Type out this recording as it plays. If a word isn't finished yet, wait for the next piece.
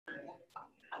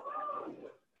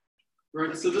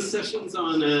Right, so this session's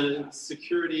on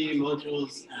security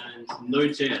modules and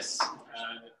Node.js.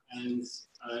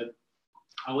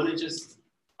 I want to just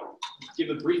give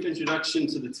a brief introduction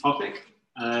to the topic.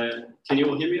 Can you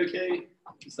all hear me okay?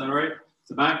 Is that all right?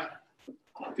 Is it back?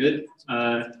 Good.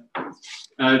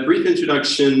 Brief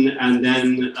introduction and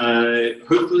then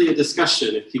hopefully a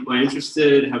discussion. If people are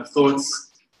interested, have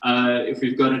thoughts, if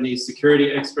we've got any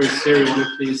security experts here who want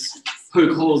to please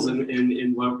poke holes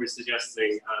in what we're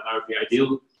suggesting, that would be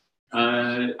ideal.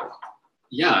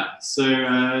 Yeah,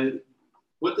 so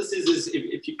what this is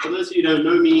if you, for those of you who don't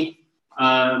know me,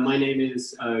 my name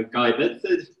is Guy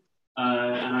Bedford,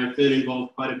 and I've been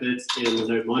involved quite a bit in the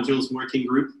Node Modules working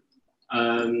group.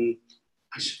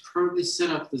 I should probably set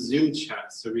up the Zoom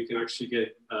chat so we can actually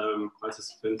get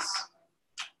participants.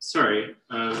 Sorry.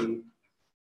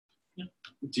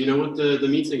 Do you know what the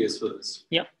meeting is for this?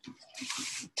 Yeah.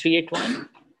 381.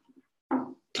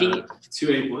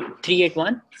 281.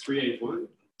 381. 381.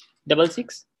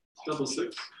 66.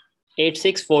 66.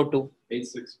 8642.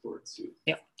 8642.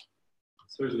 Yeah.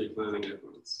 Certainly planning at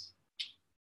once.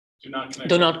 Do not connect.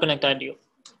 Do not connect audio.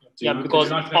 Yeah, not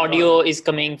because audio is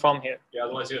coming from here. Yeah,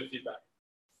 otherwise you have feedback.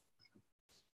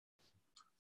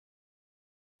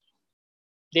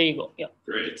 There you go. Yeah.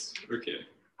 Great. Okay.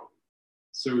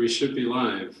 So we should be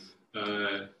live.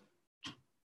 All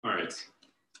right.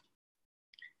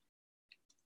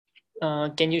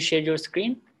 Can you share your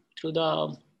screen through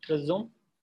the Zoom?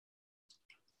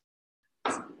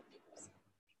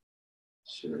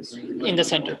 Share screen. In the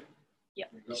center. Yeah.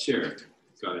 Share.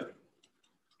 Got it.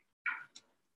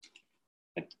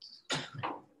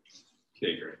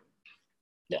 Okay, great.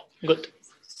 Yeah, good.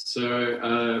 So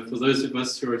for those of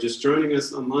us who are just joining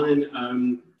us online,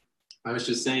 I was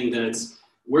just saying that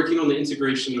working on the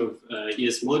integration of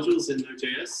ES modules in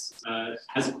Node.js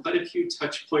has quite a few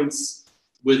touch points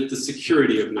with the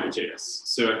security of Node.js.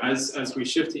 So as we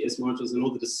shift to ES modules and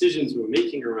all the decisions we're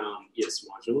making around ES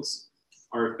modules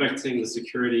are affecting the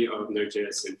security of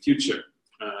Node.js in future.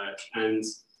 And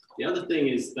the other thing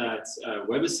is that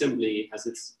WebAssembly has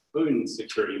its own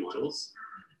security models,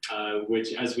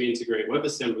 which as we integrate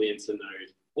WebAssembly into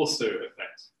Node also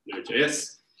affect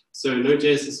Node.js. So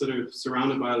Node.js is sort of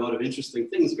surrounded by a lot of interesting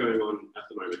things going on at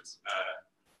the moment.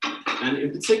 And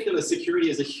in particular, security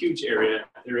is a huge area.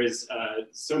 There is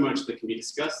so much that can be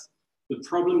discussed. The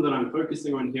problem that I'm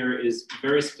focusing on here is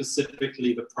very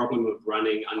specifically the problem of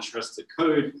running untrusted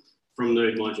code from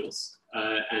Node modules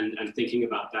and thinking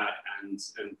about that and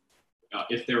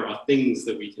if there are things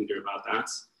that we can do about that.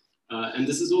 And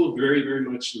this is all very, very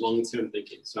much long-term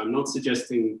thinking. So I'm not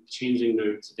suggesting changing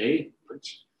Node today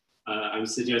much. I'm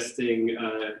suggesting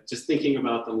just thinking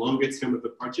about the longer term of the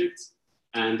project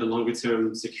and the longer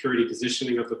term security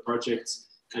positioning of the project.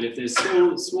 And if there's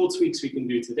small tweaks we can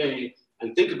do today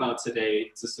and think about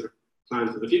today to sort of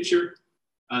plan for the future.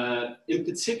 In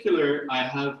particular, I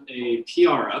have a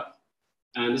PR up,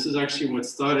 and this is actually what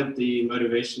started the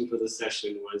motivation for this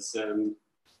session was a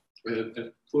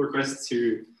pull request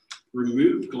to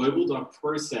remove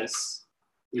global.process,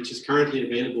 which is currently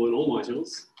available in all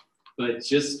modules, but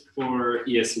just for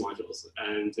ES modules.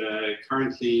 And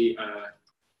currently,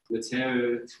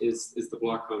 Matteo is the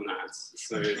block on that.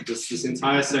 So this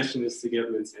entire session is to get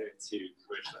Matteo to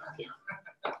push that. Yeah.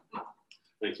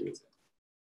 Thank you,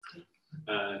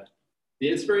 Matteo. The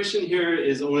inspiration here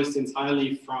is almost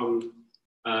entirely from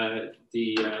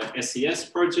the SES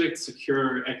project,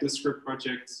 Secure ECMAScript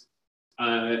project.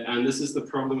 And this is the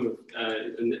problem of,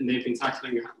 and they've been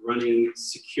tackling running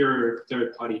secure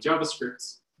third-party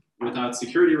JavaScript without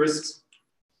security risks.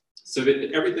 So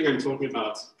everything I'm talking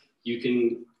about, you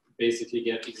can basically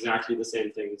get exactly the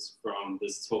same things from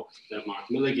this talk that Mark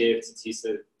Miller gave to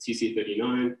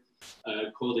TC39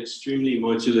 called Extremely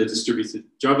Modular Distributed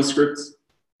JavaScript.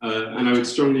 And I would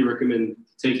strongly recommend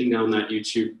taking down that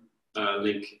YouTube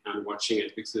link and watching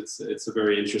it because it's a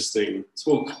very interesting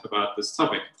talk about this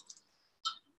topic.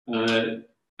 And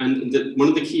one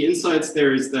of the key insights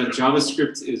there is that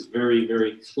JavaScript is very,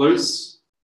 very close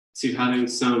to having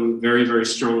some very, very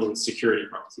strong security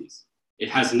properties. It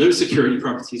has no security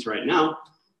properties right now,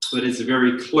 but it's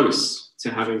very close to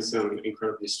having some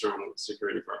incredibly strong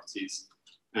security properties.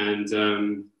 And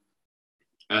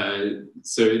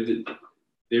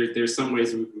there's some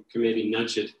ways we can maybe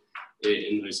nudge it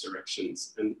in those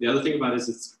directions. And the other thing about it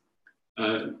is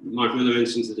Mark Miller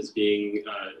mentions it as being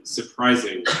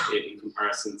surprising in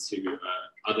comparison to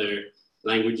other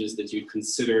languages that you'd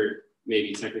consider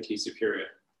maybe technically superior.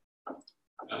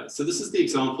 So this is the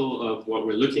example of what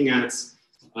we're looking at,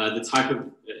 the type of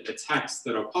attacks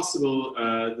that are possible.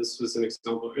 This was an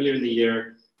example earlier in the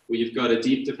year where you've got a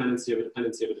deep dependency of a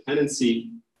dependency of a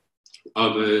dependency.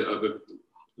 of a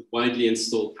widely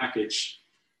installed package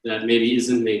that maybe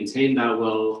isn't maintained that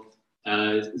well.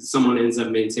 Someone ends up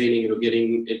maintaining it or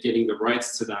getting the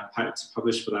rights to that to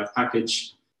publish for that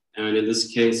package. And in this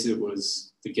case, it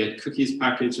was the get cookies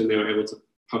package, and they were able to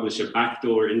publish a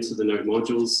backdoor into the node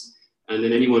modules. And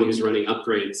then anyone who's running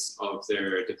upgrades of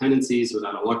their dependencies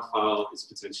without a lock file is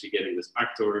potentially getting this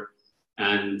backdoor.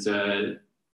 And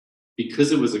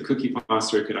because it was a cookie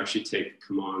parser, it could actually take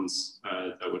commands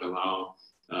that would allow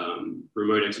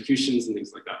remote executions and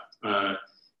things like that.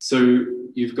 So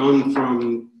you've gone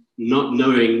from not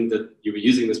knowing that you were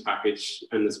using this package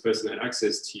and this person had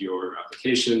access to your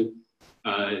application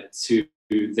to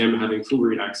them having full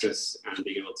root access and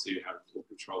being able to have full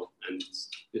control and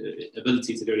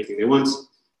ability to do anything they want.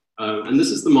 And this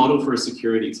is the model for a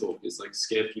security talk, is like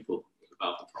scare people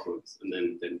about the problems and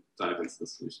then dive into the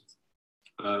solutions.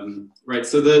 Right,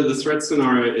 so the threat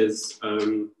scenario is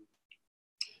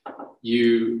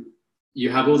you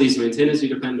have all these maintainers you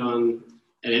depend on.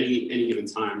 At any given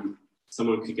time,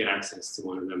 someone could get access to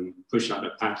one of them, push out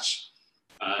a patch.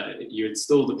 You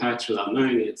install the patch without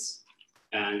knowing it,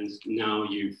 and now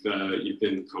you've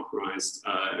been compromised.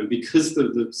 And because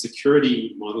the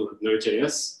security model of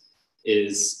Node.js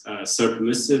is so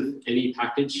permissive, any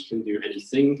package can do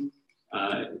anything.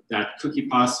 That cookie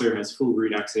parser has full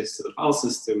root access to the file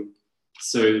system,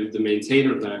 so the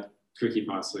maintainer of that cookie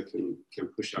parser can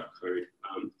push up code.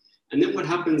 And then what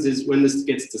happens is when this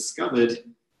gets discovered,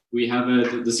 we have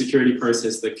the security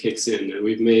process that kicks in, and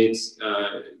we've made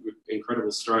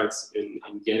incredible strides in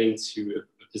getting to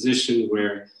a position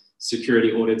where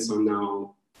security audits are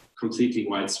now completely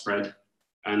widespread,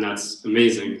 and that's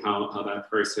amazing how that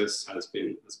process has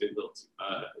been built.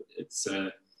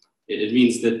 It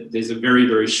means that there's a very,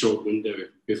 very short window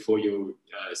before your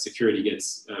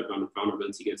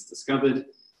vulnerability gets discovered.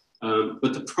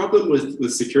 But the problem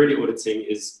with security auditing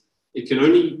is it can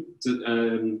only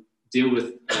deal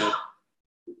with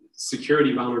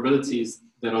security vulnerabilities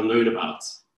that are known about.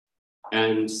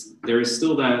 And there is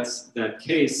still that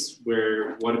case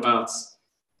where, what about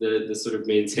the sort of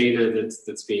maintainer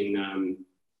that's been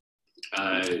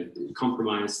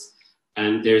compromised,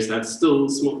 and there's that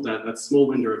small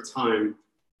window of time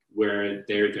where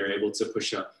they're able to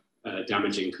push up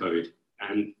damaging code,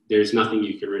 and there's nothing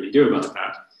you can really do about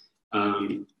that.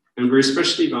 And we're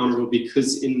especially vulnerable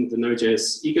because in the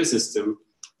Node.js ecosystem,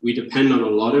 we depend on a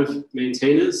lot of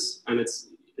maintainers, and it's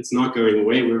not going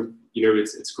away.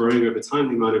 It's growing over time,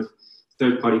 the amount of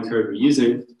third-party code we're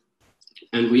using,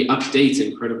 and we update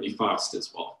incredibly fast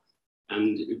as well.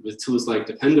 And with tools like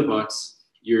Dependabot,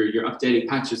 you're updating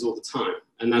patches all the time,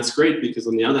 and that's great because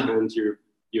on the other hand,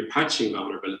 you're patching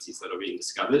vulnerabilities that are being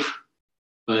discovered,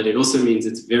 but it also means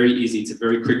it's very easy to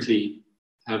very quickly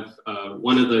have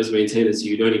one of those maintainers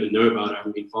you don't even know about,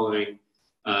 haven't been following,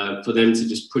 for them to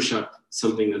just push up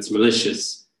something that's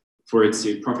malicious, for it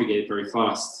to propagate very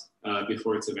fast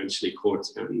before it's eventually caught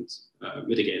and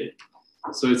mitigated.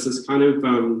 So it's this kind of,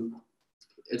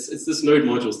 it's this node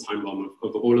modules time bomb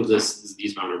of all of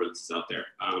these vulnerabilities out there.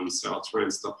 So I'll try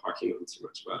and stop harking on too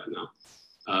much about it now.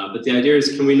 But the idea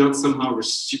is, can we not somehow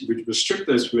restrict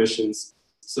those permissions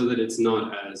so that it's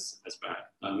not as bad?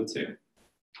 Matteo.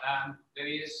 There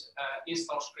is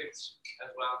install scripts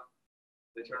as well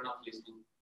that you're not listing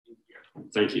in here.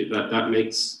 Thank you. That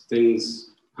makes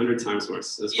things 100 times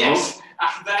worse as well. Yes,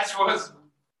 that was,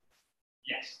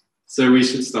 yes. So we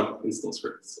should stop install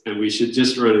scripts, and we should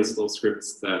just run install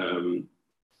scripts that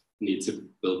need to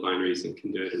build binaries and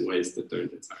can do it in ways that don't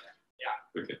attack.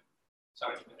 Yeah. Okay.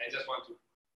 Sorry, I just want to.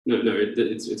 No,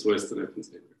 it's worse than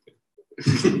OpenJS.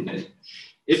 Okay.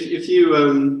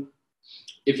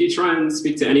 If you try and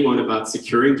speak to anyone about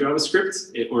securing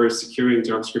JavaScript or securing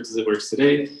JavaScript as it works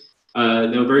today,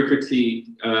 they'll very quickly,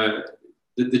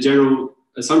 the general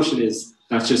assumption is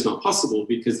that's just not possible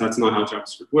because that's not how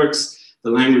JavaScript works. The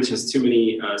language has too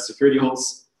many security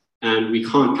holes and we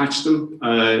can't patch them.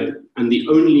 And the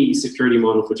only security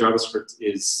model for JavaScript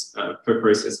is per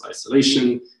process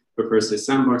isolation, per process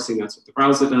sandboxing. That's what the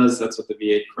browser does. That's what the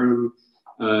V8 Chrome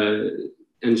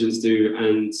engines do.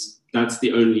 And that's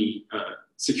the only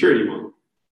security model.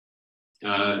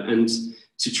 And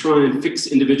to try and fix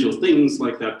individual things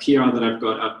like that PR that I've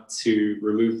got up to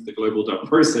remove the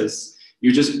global.process,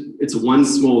 it's one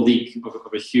small leak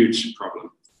of a huge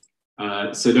problem.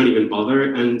 So don't even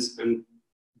bother. And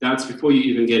that's before you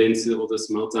even get into all this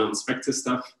meltdown Spectre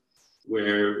stuff,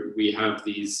 where we have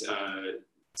these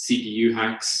CPU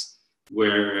hacks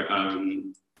where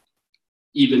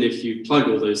even if you plug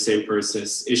all those same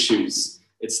process issues,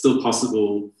 it's still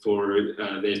possible for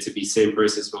there to be same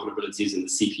process vulnerabilities in the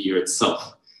CPU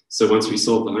itself. So once we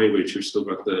solve the language, we've still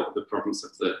got the problems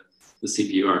of the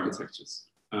CPU architectures.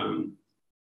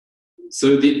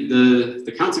 So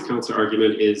the counter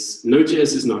argument is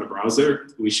Node.js is not a browser.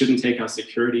 We shouldn't take our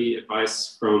security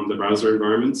advice from the browser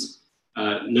environment.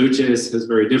 Node.js has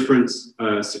very different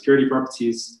security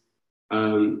properties.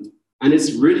 And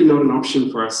it's really not an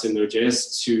option for us in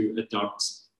Node.js to adopt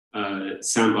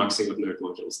sandboxing of node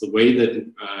modules. The way that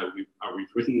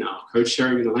we've written our code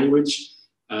sharing in the language,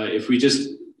 if we just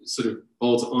sort of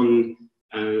bolt on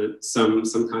some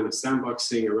kind of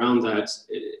sandboxing around that,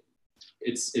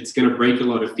 it's going to break a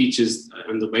lot of features,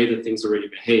 and the way that things already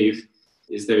behave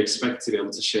is they expect to be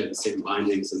able to share the same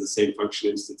bindings and the same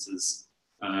function instances.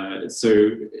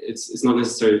 So it's not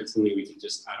necessarily something we can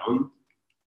just add on.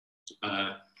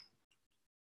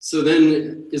 So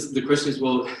then the question is,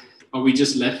 well, are we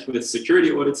just left with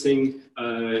security auditing?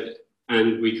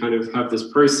 And we kind of have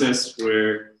this process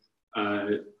where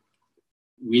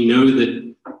we know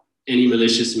that any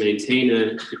malicious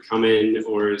maintainer could come in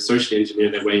or socially engineer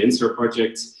their way into a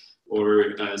project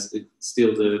or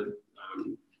steal the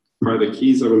private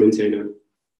keys of a maintainer.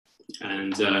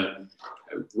 And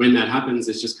when that happens,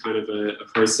 it's just kind of a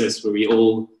process where we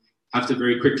all have to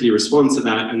very quickly respond to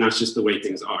that, and that's just the way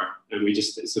things are. And we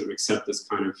just sort of accept this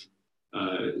kind of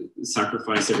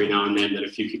sacrifice every now and then that a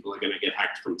few people are going to get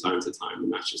hacked from time to time,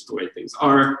 and that's just the way things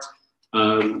are.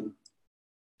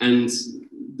 And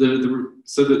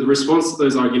so the response to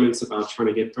those arguments about trying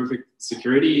to get perfect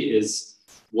security is,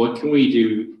 what can we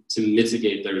do to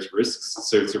mitigate those risks?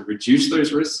 So to reduce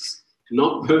those risks,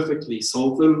 not perfectly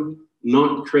solve them,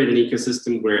 not create an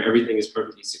ecosystem where everything is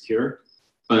perfectly secure,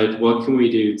 but what can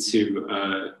we do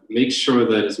to make sure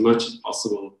that as much as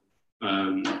possible,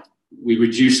 we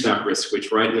reduce that risk,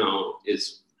 which right now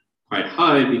is quite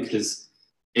high because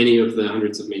any of the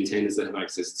hundreds of maintainers that have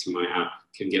access to my app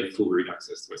can get full root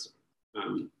access to it.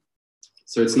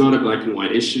 So it's not a black and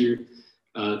white issue.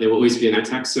 There will always be an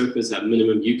attack surface. At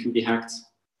minimum, you can be hacked.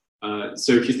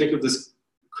 So if you think of this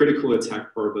critical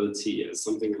attack probability as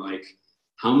something like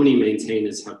how many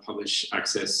maintainers have published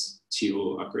access to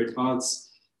your upgrade cards,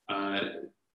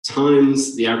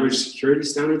 times the average security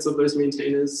standards of those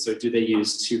maintainers. So do they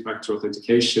use two-factor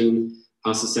authentication?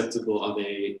 How susceptible are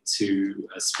they to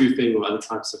spoofing or other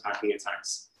types of hacking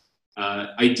attacks?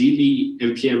 Ideally,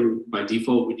 NPM by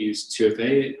default would use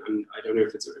 2FA, and I don't know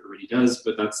if it already does,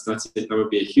 but that's it. That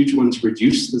would be a huge one to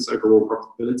reduce this overall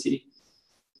probability.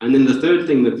 And then the third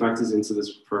thing that factors into this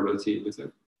probability is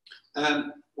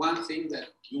one thing that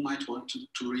you might want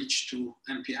to reach to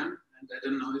NPM, and I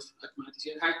don't know if that might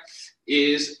be hacked,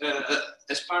 is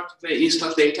as part of the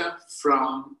install data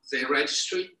from the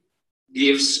registry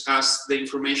gives us the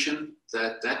information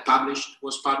that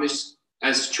was published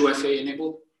as 2FA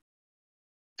enabled,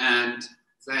 and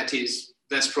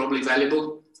that's probably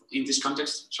valuable in this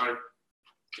context. Sorry,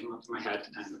 came out of my head.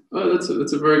 Oh,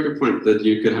 that's a very good point, that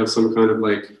you could have some kind of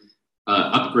like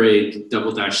upgrade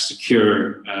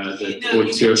 --secure that or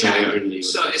 2FA only.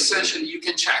 So essentially, you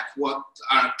can check what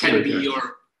can be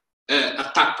your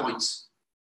attack points.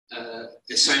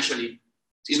 Essentially,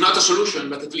 it's not a solution,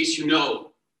 but at least you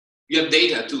have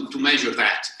data to measure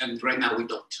that, and right now we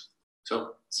don't.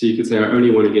 So you could say, I only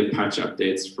want to get patch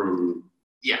updates from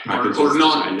or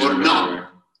none,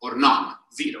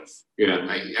 zero. Yeah,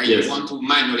 I want to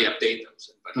manually update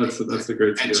those. That's a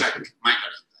great and check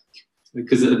manually.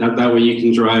 Because that way you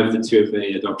can drive the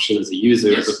 2FA adoption as a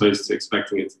user, as opposed to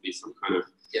expecting it to be some kind of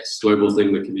global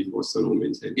thing that can be forced on all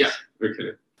maintainers. Yeah.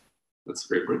 Okay. That's a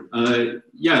great point. And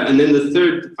then the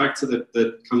third factor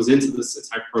that comes into this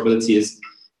attack probability is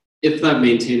if that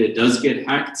maintainer does get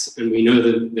hacked, and we know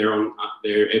that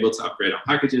they're able to upgrade our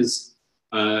packages,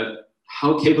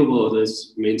 how capable are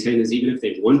those maintainers, even if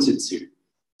they wanted to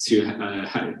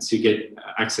get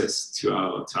access to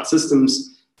our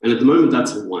systems? And at the moment,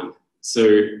 that's a 1. So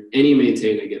any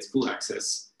maintainer gets full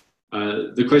access.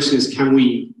 The question is, can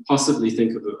we possibly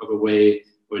think of a way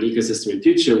or an ecosystem in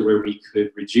future where we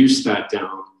could reduce that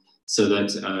down so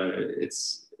that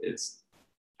its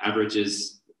average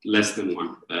is less than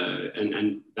 1?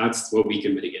 And that's what we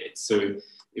can mitigate. So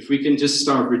if we can just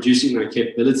start reducing that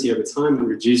capability over time and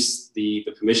reduce the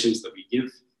permissions that we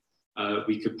give,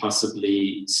 we could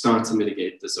possibly start to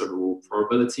mitigate this overall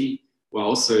probability while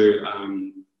also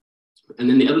and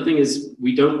then the other thing is,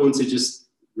 we don't want to just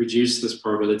reduce this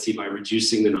probability by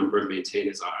reducing the number of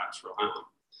maintainers our apps rely on.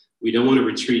 We don't want to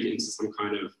retreat into some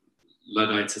kind of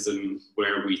Ludditism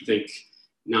where we think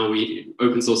now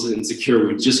open source is insecure,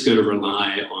 we're just going to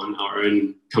rely on our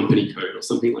own company code or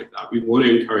something like that. We want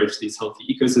to encourage these healthy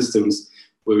ecosystems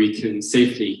where we can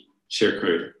safely share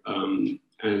code.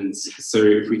 And so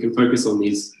if we can focus on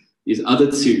these these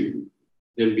other two,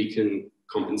 then we can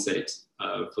compensate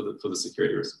for the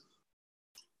security risk.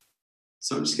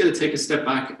 So I'm just going to take a step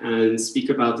back and speak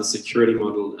about the security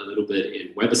model a little bit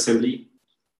in WebAssembly.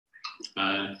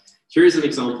 Here is an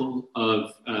example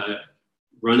of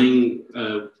running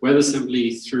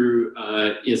WebAssembly through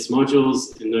ES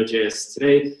modules in Node.js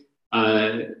today.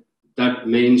 That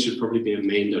main should probably be a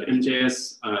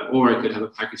main.mjs, or I could have a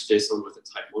package.json with a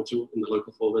type module in the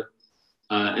local folder.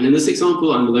 And in this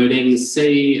example, I'm loading,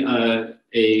 say,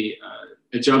 a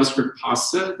JavaScript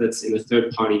parser that's in a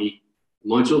third-party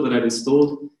module that I've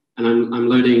installed, and I'm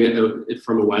loading it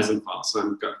from a WASM file. So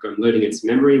I'm loading its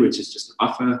memory, which is just a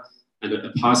buffer, and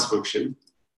a parse function.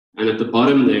 And at the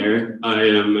bottom there, I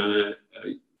am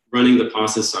running the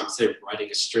parser, so I'm, say,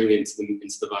 writing a string into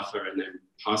the buffer and then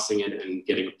passing it and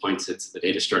getting it pointed to the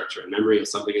data structure in memory or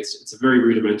something. It's a very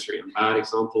rudimentary and bad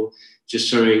example, just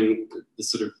showing the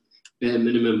sort of bare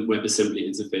minimum WebAssembly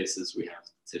interfaces we have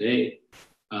today.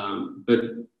 But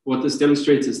what this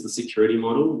demonstrates is the security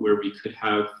model, where we could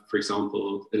have, for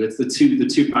example, and it's the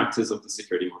two factors of the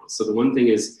security model. So the one thing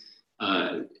is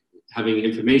having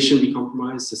information be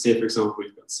compromised. So say, for example,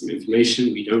 we've got some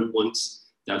information we don't want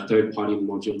that third-party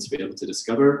module to be able to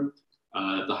discover,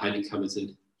 the highly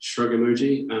coveted shrug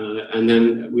emoji. And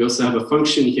then we also have a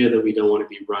function here that we don't want to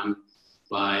be run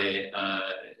by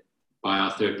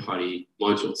our third-party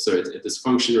module. So this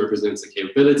function represents a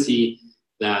capability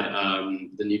that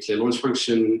the nuclear launch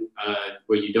function,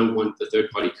 where you don't want the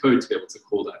third-party code to be able to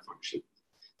call that function.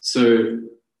 So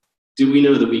do we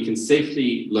know that we can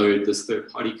safely load this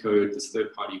third-party code, this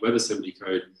third-party WebAssembly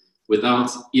code, without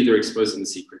either exposing the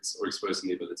secrets or exposing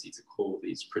the ability to call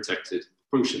these protected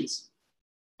functions?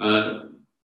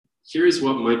 Here is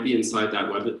what might be inside that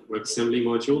WebAssembly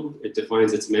module. It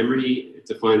defines its memory, it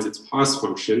defines its parse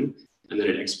function, and then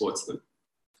it exports them.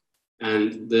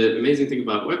 And the amazing thing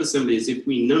about WebAssembly is if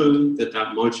we know that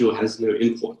that module has no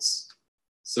imports,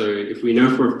 so if we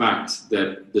know for a fact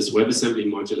that this WebAssembly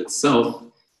module itself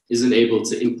isn't able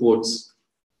to import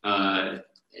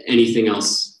anything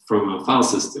else from our file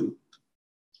system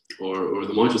or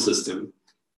the module system,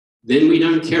 then we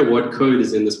don't care what code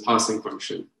is in this parsing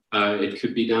function. It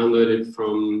could be downloaded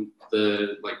from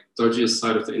the dodgiest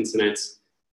side of the internet.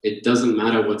 It doesn't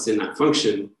matter what's in that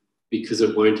function, because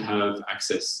it won't have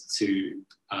access to,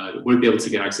 it won't be able to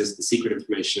get access to the secret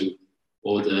information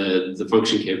or the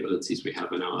function capabilities we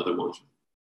have in our other module.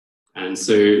 And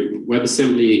so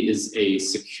WebAssembly is a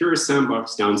secure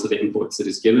sandbox down to the imports it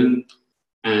is given.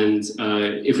 And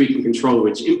if we can control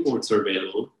which imports are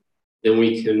available, then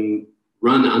we can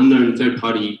run unknown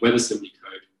third-party WebAssembly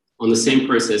code on the same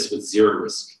process with zero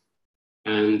risk.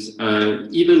 And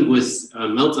even with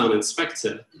Meltdown and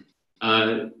Spectre,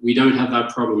 we don't have that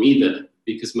problem either,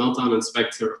 because Meltdown and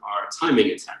Spectre are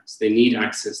timing attacks. They need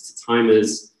access to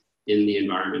timers in the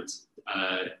environment.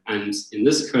 And in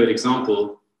this code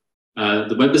example,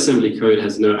 the WebAssembly code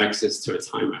has no access to a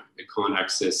timer. It can't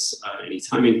access any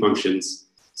timing functions,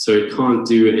 so it can't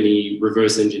do any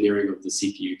reverse engineering of the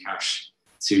CPU cache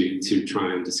to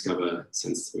try and discover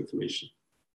sensitive information.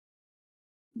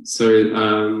 So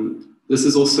this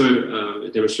is also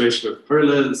a demonstration of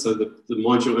Polar. So the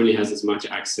module only has as much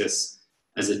access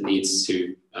as it needs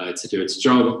to do its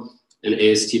job. An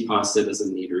AST parser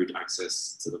doesn't need root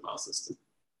access to the file system.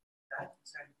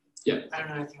 Yeah. I don't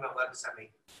know anything about WebAssembly.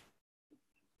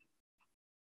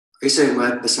 Are you saying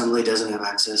WebAssembly doesn't have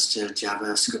access to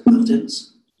JavaScript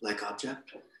built-ins, like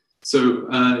object? So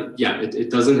yeah, it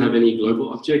doesn't have any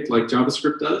global object like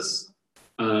JavaScript does.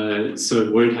 So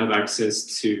it won't have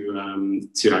access to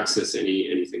access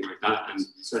anything like that. And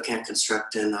so it can't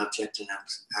construct an object and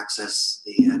access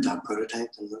the dot prototype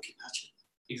and monkey patch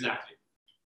it? Exactly.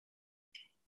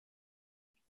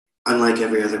 Unlike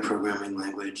every other programming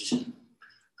language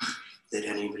that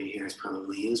anybody here has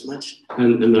probably used much.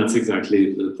 And that's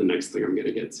exactly the next thing I'm going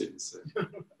to get to. So.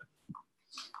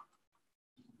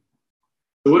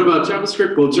 So what about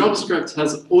JavaScript? Well, JavaScript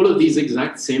has all of these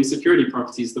exact same security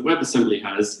properties that WebAssembly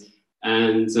has.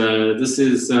 And this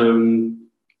is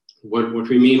what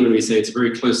we mean when we say it's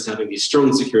very close to having these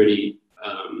strong security,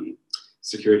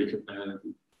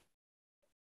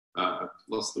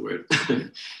 lost the word,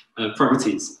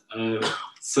 properties.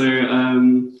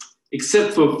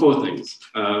 Except for four things.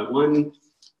 One,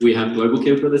 we have global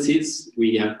capabilities.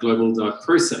 We have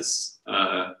global.process.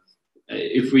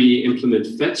 If we implement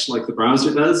fetch like the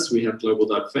browser does, we have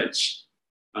global.fetch.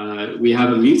 We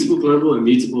have a mutable global and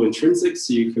mutable intrinsic,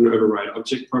 so you can override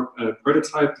object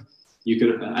prototype. You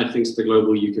can add things to the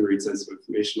global. You can read sensitive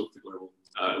information off the global.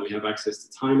 We have access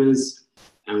to timers,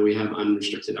 and we have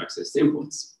unrestricted access to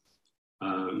imports.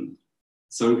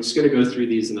 So I'm just going to go through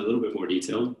these in a little bit more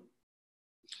detail.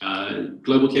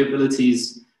 Global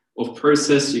capabilities of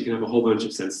process, you can have a whole bunch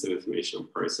of sensitive information on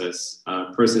process.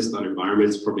 Process.environment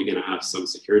is probably going to have some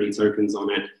security tokens on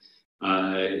it.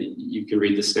 You can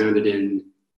read the standard in.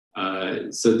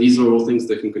 So these are all things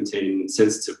that can contain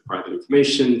sensitive private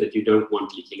information that you don't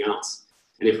want leaking out.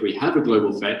 And if we have a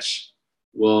global fetch,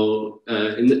 well,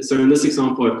 so in this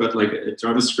example, I've got like a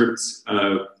JavaScript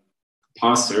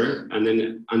parser, and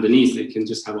then underneath it can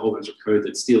just have a whole bunch of code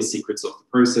that steals secrets of the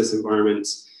process environment.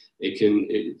 It can,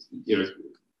 you know,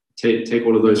 take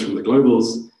all of those from the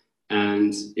globals,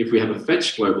 and if we have a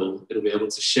fetch global, it'll be able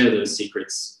to share those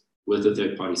secrets with a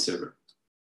third-party server.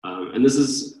 And this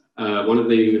is one of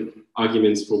the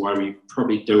arguments for why we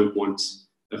probably don't want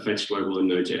a fetch global in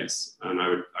Node.js, and I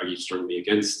would argue strongly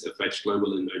against a fetch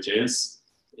global in Node.js,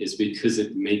 is because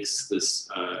it makes this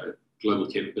global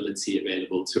capability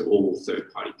available to all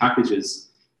third-party packages,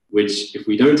 which if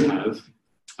we don't have,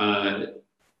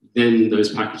 then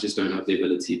those packages don't have the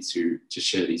ability to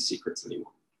share these secrets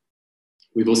anymore.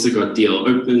 We've also got DL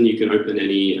open. You can open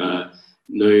any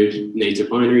Node native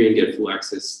binary and get full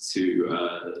access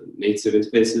to native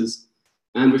interfaces.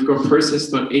 And we've got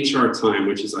process.hrtime,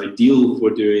 which is ideal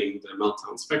for doing the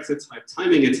meltdown spectre type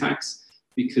timing attacks,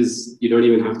 because you don't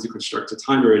even have to construct a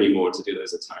timer anymore to do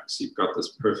those attacks. You've got this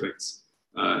perfect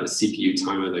CPU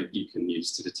timer that you can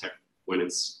use to detect when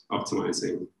it's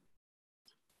optimizing.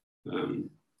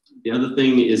 The other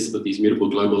thing is that these mutable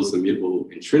globals and mutable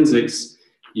intrinsics,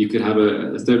 you could have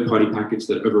a third-party package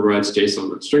that overrides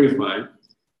JSON.stringify,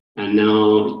 and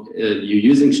now you're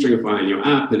using stringify in your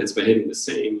app and it's behaving the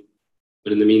same,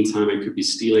 but in the meantime, it could be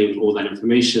stealing all that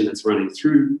information that's running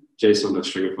through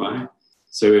JSON.stringify,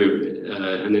 so,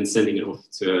 and then sending it off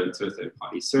to a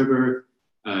third-party server.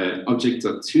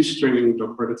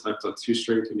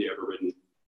 Object.toString.prototype.toString can be overridden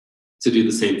to do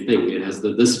the same thing. It has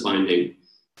the this binding.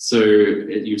 So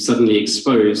you've suddenly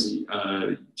exposed,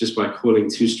 just by calling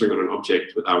toString on an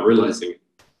object without realizing it,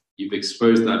 you've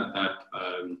exposed that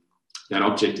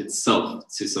object itself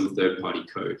to some third-party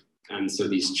code. And so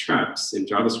these traps in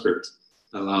JavaScript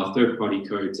allow third-party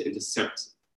code to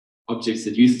intercept objects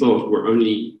that you thought were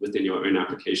only within your own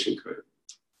application code.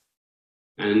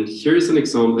 And here's an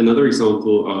example, another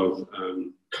example of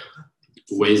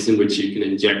ways in which you can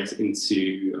inject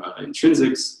into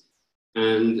intrinsics.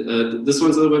 And this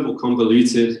one's a little bit more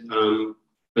convoluted,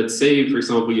 but say, for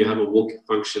example, you have a walk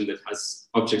function that has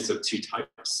objects of two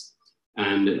types,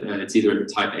 and it's either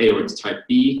type A or it's type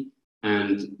B,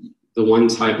 and the one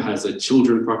type has a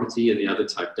children property and the other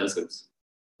type doesn't.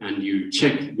 And you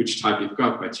check which type you've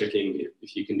got by checking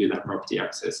if you can do that property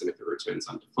access and if it returns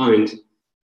undefined.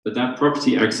 But that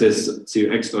property access to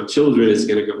x.children is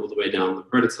going to go all the way down the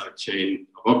prototype chain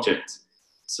of object.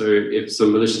 So if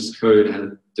some malicious code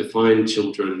had defined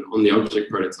children on the object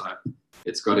prototype,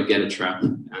 it's got to get a trap,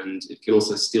 and it can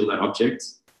also steal that object.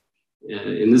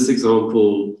 In this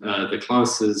example, the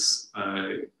classes,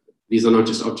 these are not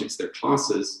just objects, they're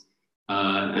classes,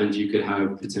 and you could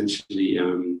have potentially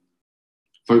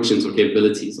functions or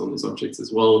capabilities on those objects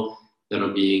as well that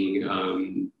are being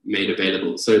made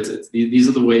available. So these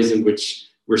are the ways in which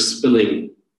we're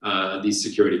spilling these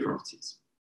security properties.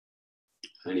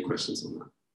 Any questions on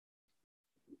that?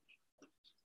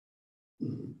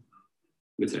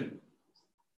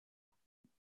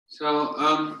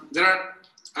 So there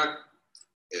are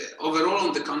overall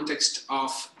in the context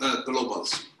of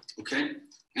globals, okay,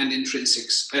 and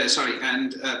intrinsics,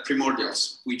 and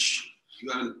primordials, which you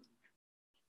haven't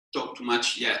talked too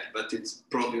much yet, but it's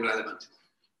probably relevant.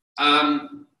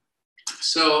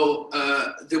 So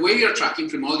the way you're tracking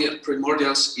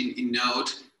primordials in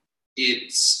Node,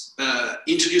 it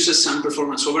introduces some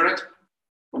performance overhead,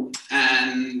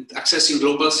 and accessing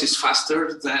globals is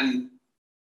faster than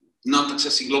not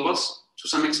accessing globals to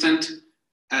some extent,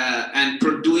 and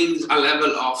doing a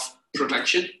level of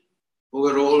protection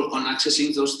overall on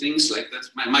accessing those things. Like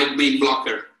that's my main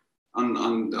blocker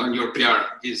on your PR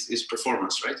is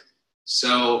performance, right?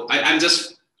 So I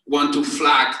just want to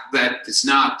flag that it's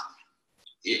not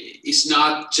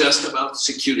just about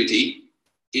security.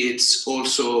 It's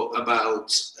also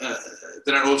about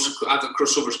there are also other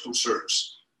crossover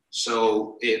concerns.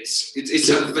 So it's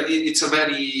a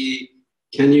very.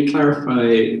 Can you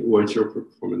clarify what your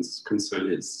performance concern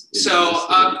is? So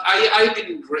I've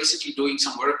been recently doing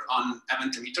some work on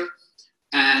event emitter,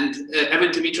 and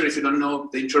event emitter, if you don't know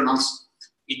the internals,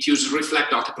 it uses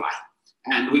reflect.apply,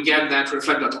 and we get that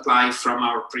reflect.apply from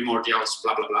our primordials,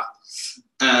 blah blah blah,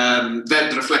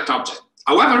 that reflect object.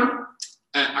 However,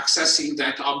 accessing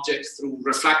that object through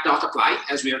reflect.apply,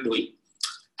 as we are doing,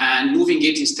 and moving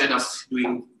it instead of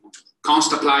doing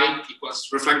const apply equals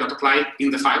reflect.apply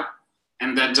in the file,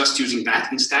 and then just using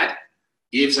that instead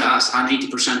gives us an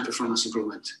 80% performance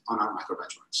improvement on our micro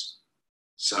batch runs.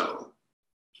 So,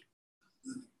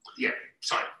 yeah,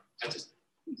 sorry.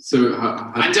 So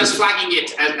I'm just flagging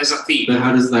it as a theme. But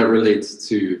how does that relate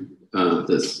to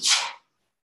this?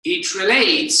 It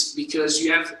relates because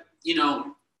you have, you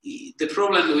know, the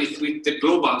problem with the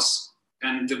globals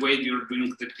and the way you're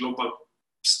doing the global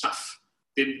stuff.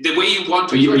 The way you want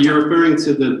to. Are you referring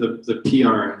to the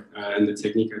PR and the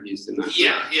technique I've used in that?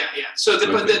 Yeah. So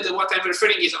what I'm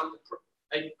referring is on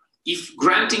if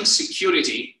granting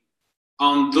security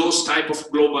on those type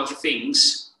of global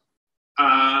things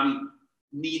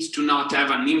needs to not have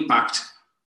an impact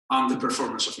on the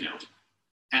performance of Node,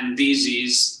 and this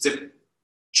is the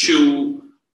two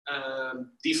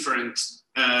different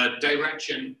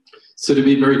direction. So to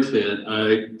be very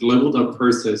clear,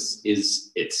 global.process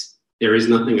is it. There is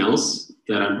nothing else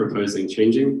that I'm proposing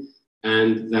changing,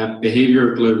 and that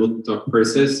behavior of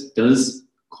global.process does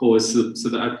cause, so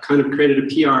that I've kind of created a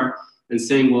PR and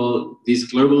saying, well,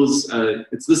 these globals,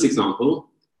 it's this example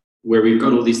where we've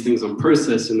got all these things on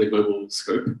process in the global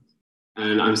scope,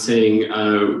 and I'm saying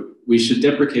we should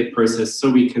deprecate process so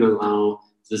we can allow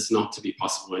this not to be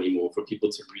possible anymore for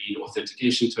people to read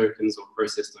authentication tokens or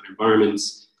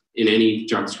process.environments in any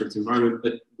JavaScript environment,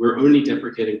 but we're only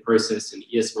deprecating process in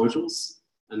ES modules.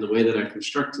 And the way that I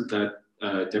constructed that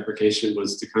deprecation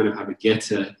was to kind of have a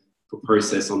getter for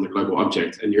process on the global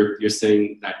object. And you're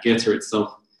saying that getter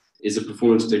itself is a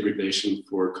performance degradation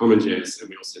for CommonJS, and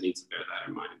we also need to bear that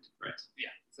in mind, right? Yeah,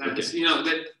 that's, you know,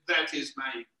 that is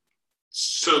my,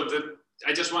 so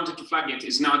I just wanted to flag it.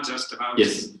 It's not just about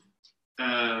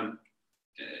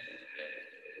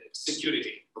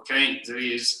security, okay? There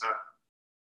is,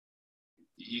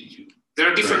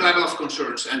 there are different level of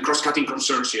concerns and cross-cutting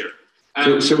concerns here.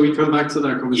 Shall we come back to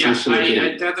that conversation?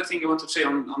 Yeah, the other thing I want to say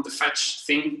on the fetch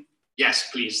thing, yes,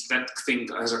 please, that thing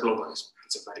as a global it's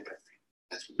a very bad thing.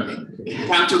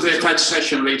 Come to the fetch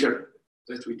session later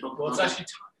that we talk about.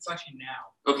 It's actually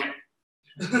now. Okay.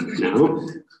 Now?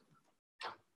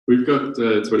 We've got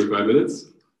 25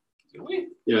 minutes. Do we?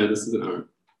 Yeah, this is an hour.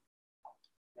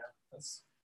 Yeah,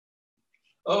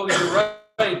 oh, you're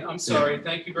right. I'm sorry.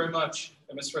 Thank you very much.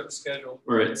 I misread the schedule.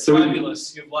 All right. So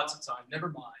fabulous. You have lots of time. Never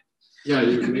mind. Yeah,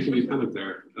 you're making me panic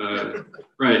there.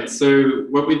 Right. So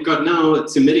what we've got now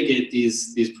to mitigate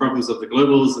these problems of the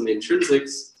globals and the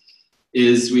intrinsics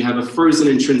is we have a frozen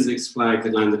intrinsics flag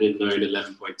that landed in node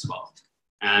 11.12.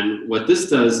 And what this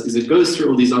does is it goes through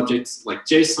all these objects like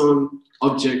JSON,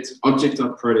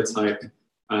 object.prototype,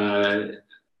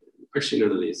 actually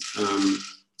none of these.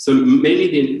 So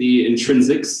mainly the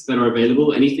intrinsics that are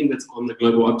available, anything that's on the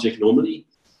global object normally,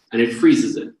 and it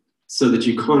freezes it so that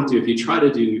you can't do, if you try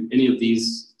to do any of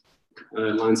these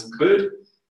lines of code,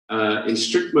 in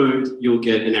strict mode, you'll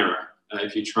get an error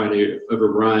if you try to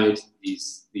override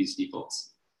these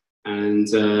defaults. And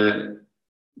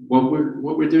what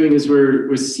we're doing is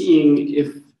we're seeing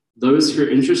if those who are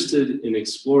interested in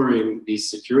exploring these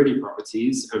security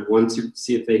properties and want to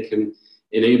see if they can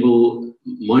enable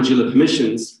modular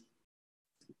permissions,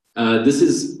 this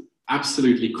is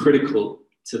absolutely critical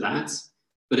to that,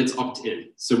 but it's opt-in.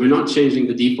 So we're not changing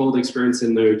the default experience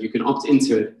in Node. You can opt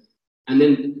into it. And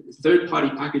then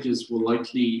third-party packages will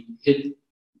likely hit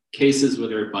cases where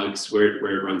there are bugs where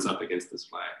it runs up against this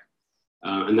flag.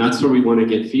 And that's where we want to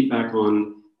get feedback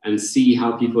on and see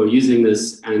how people are using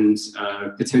this and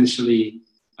potentially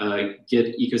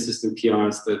get ecosystem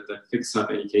PRs that fix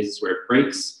up any cases where it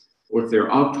breaks, or if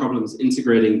there are problems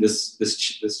integrating this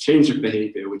change of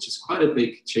behavior, which is quite a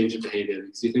big change of behavior,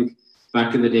 because you think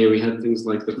back in the day we had things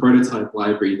like the prototype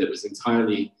library that was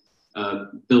entirely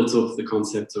built off the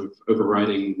concept of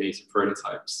overriding native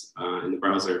prototypes in the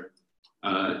browser.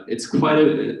 It's quite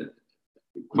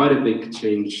a big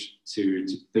change to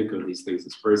think of these things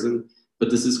as frozen, but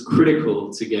this is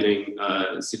critical to getting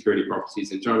security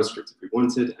properties in JavaScript if we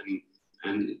wanted,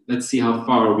 and let's see how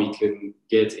far we can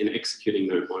get in executing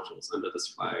Node modules under this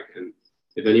flag. And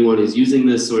if anyone is using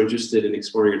this or interested in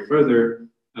exploring it further,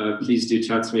 please do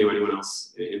chat to me or anyone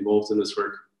else involved in this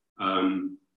work.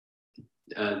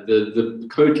 The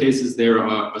code cases there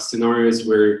are scenarios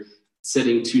where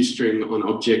setting toString on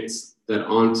objects that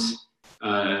aren't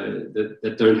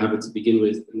that don't have it to begin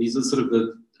with, and these are sort of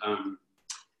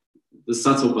the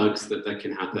subtle bugs that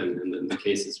can happen, and the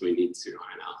cases we need to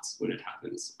iron out when it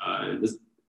happens. On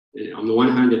the one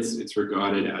hand, it's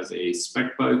regarded as a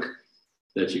spec bug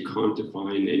that you can't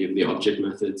define any of the object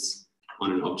methods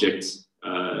on an object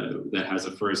that has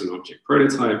a frozen object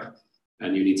prototype,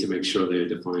 and you need to make sure they're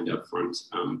defined up front.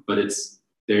 But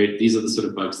these are the sort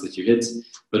of bugs that you hit,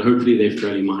 but hopefully they're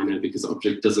fairly minor because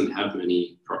object doesn't have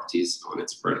many properties on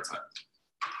its prototype.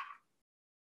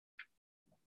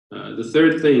 The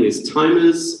third thing is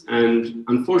timers, and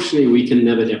unfortunately we can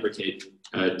never deprecate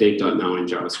date.now in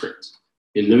JavaScript.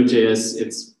 In Node.js,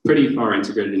 it's pretty far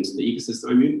integrated into the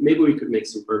ecosystem. I mean, maybe we could make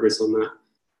some progress on that,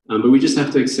 but we just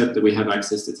have to accept that we have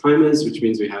access to timers, which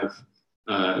means we have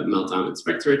meltdown and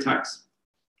Spectre attacks.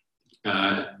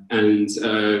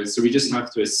 So we just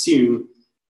have to assume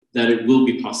that it will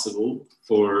be possible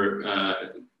for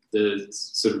the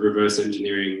sort of reverse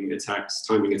engineering attacks,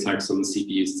 timing attacks on the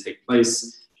CPUs to take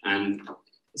place, and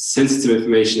sensitive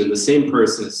information in the same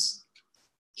process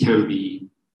can be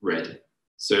read.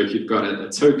 So if you've got a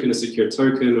token, a secure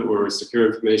token, or secure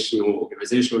information or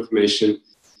organizational information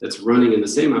that's running in the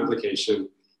same application,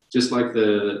 just like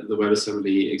the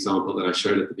WebAssembly example that I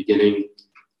showed at the beginning,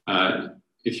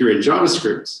 if you're in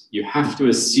JavaScript, you have to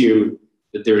assume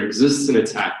that there exists an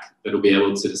attack that will be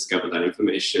able to discover that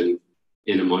information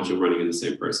in a module running in the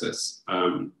same process.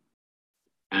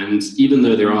 And even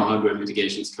though there are hardware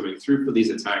mitigations coming through for these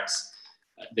attacks,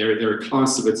 they're a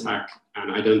class of attack,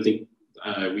 and I don't think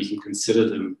we can consider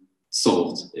them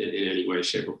solved in any way,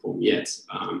 shape, or form yet.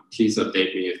 Please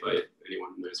update me if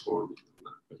anyone knows more on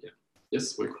that. But yeah,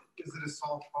 yes, Michael. Is it a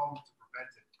solved problem to prevent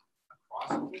it across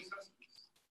processes?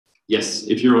 Yes,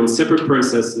 if you're on separate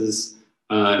processes,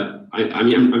 I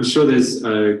mean, I'm sure there's.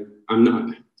 I'm not.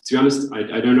 To be honest,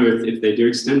 I don't know if they do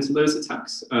extend to those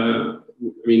attacks. I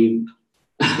mean,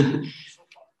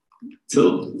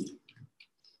 till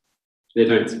they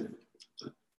don't.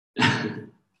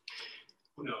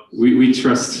 We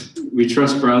trust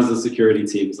browser security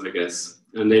teams, I guess,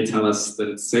 and they tell us that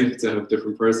it's safe to have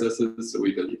different processes, so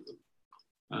we believe them.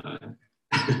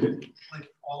 Like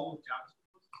all of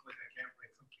JavaScript, like I can't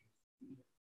write something.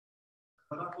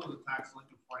 But not those attacks like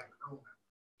you find kernel memory.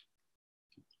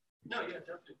 No, yeah,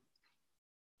 definitely.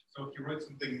 So if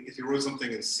you wrote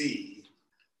something in C,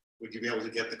 would you be able to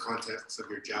get the context of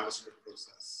your JavaScript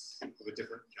process, of a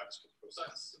different JavaScript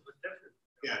process? Different.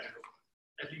 Yeah, different.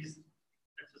 At least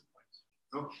at this point.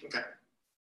 Oh, okay.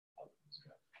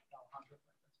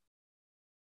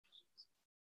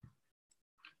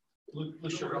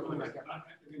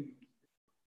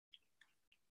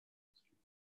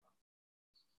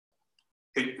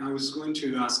 Hey, I was going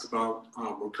to ask about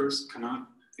workers.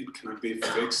 It cannot be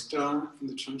fixed in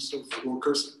the terms of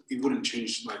workers. It wouldn't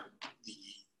change like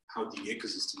how the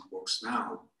ecosystem works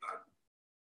now.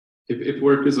 If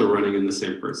workers are running in the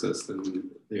same process,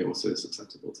 then they also are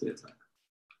susceptible to the attack,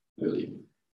 I believe.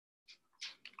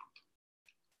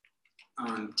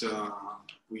 And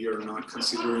we are not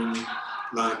considering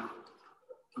like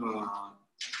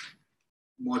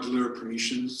modular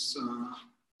permissions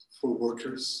for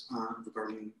workers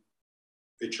regarding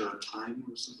HR time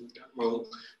or something like that. Well,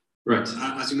 right.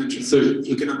 As you mentioned, so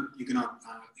you cannot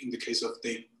in the case of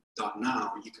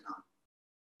date.now, you cannot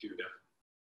do that.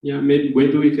 Yeah, maybe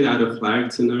we could add a flag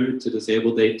to Node to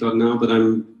disable date.now, but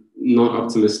I'm not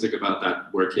optimistic about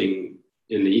that working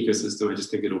in the ecosystem. I just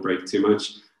think it'll break too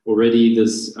much. Already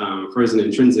this frozen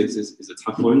intrinsics is a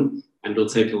tough one, and it'll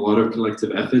take a lot of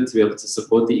collective effort to be able to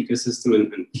support the ecosystem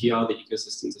and PR the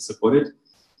ecosystem to support it.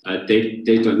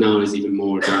 Date.now is even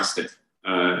more drastic.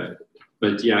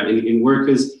 But yeah, in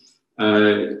workers,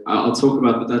 I'll talk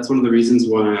about, but that's one of the reasons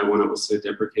why I want to also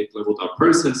deprecate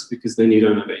global.process, because then you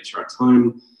don't have HR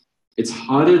time. It's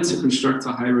harder to construct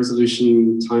a high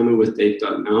resolution timer with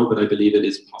date.now, but I believe it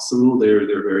is possible. There are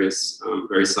various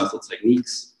very subtle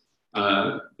techniques.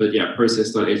 But yeah,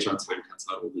 process.hr time cuts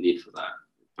out all the need for that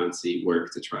fancy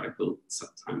work to try to build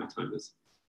timers.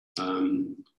 But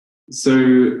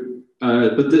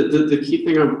the key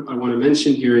thing I want to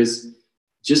mention here is,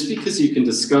 just because you can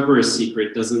discover a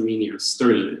secret doesn't mean you have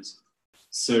stolen it.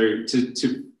 So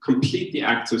to complete the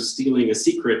act of stealing a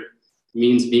secret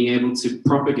means being able to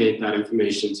propagate that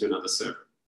information to another server.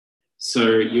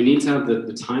 So you need to have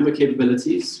the timer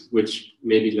capabilities, which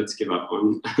maybe let's give up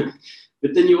on.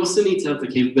 But then you also need to have the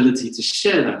capability to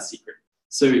share that secret.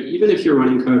 So even if you're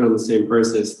running code on the same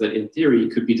process that in theory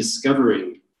could be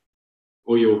discovering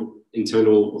all your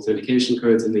internal authentication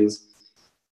codes and things,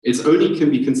 it only can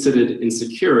be considered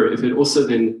insecure if it also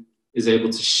then is able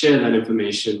to share that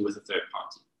information with a third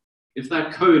party. If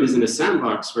that code is in a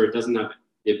sandbox where it doesn't have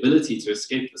the ability to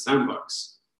escape the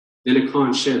sandbox, then it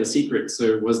can't share the secret.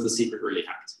 So was the secret really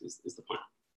hacked is the point.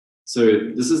 So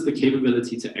this is the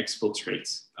capability to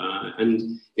exfiltrate.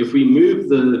 And if we move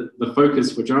the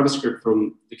focus for JavaScript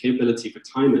from the capability for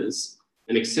timers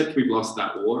and accept we've lost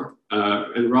that war,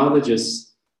 and rather just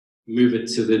move it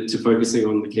to focusing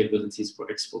on the capabilities for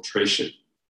exfiltration,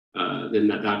 then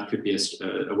that could be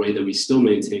a way that we still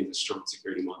maintain the strong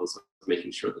security models of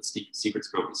making sure that secrets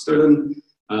can't be stolen.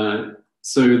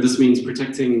 So this means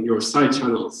protecting your side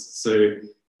channels. So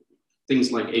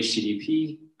things like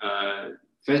HTTP,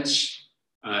 fetch,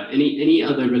 any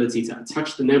other ability to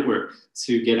touch the network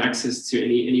to get access to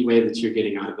any way that you're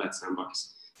getting out of that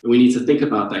sandbox. And we need to think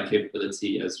about that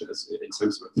capability as in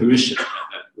terms of permission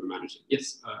that we're managing.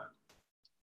 Yes.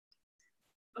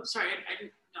 Oh, sorry, I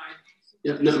didn't.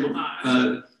 No, yeah,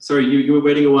 no. Sorry, you were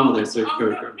waiting a while there, so go.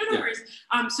 No worries.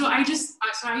 So I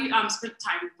spent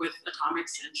time with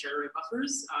atomics and shared array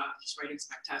buffers, just writing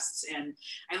spec tests, and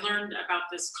I learned about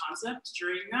this concept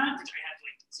during that, which I had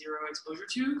like zero exposure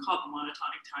to, called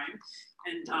monotonic time,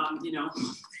 and you know,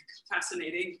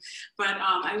 fascinating. But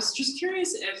I was just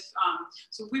curious if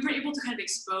so we were able to kind of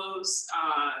expose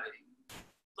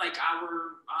like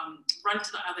our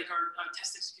our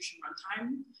test execution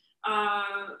runtime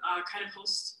kind of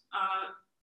host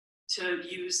to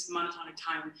use monotonic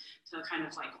time to kind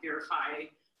of like verify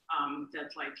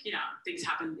that like, you know, things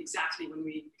happen exactly when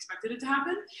we expected it to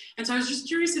happen. And so I was just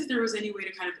curious if there was any way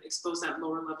to kind of expose that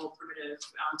lower level primitive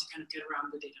to kind of get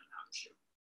around the date.now issue.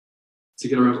 To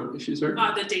get around what issue, sorry?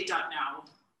 The date.now.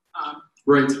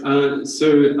 Right,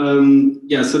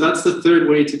 yeah, so that's the third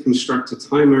way to construct a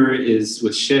timer is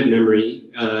with shared memory.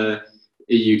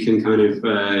 You can kind of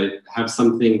have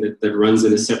something that runs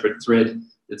in a separate thread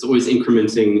that's always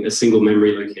incrementing a single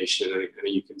memory location, and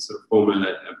you can sort of form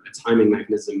a timing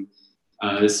mechanism.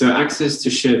 So access to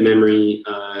shared memory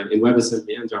in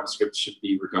WebAssembly and JavaScript should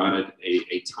be regarded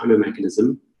a timer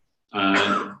mechanism.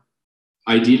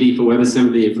 Ideally for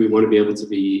WebAssembly, if we want to be able to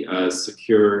be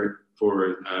secure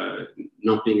for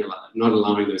not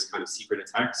allowing those kind of secret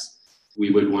attacks, we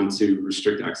would want to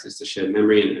restrict access to shared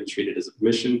memory and treat it as a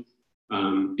permission.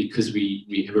 Because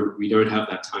we don't have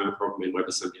that timer problem in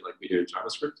WebAssembly like we do in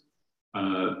JavaScript.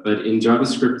 But in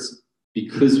JavaScript,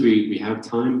 because we have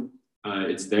time,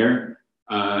 it's there.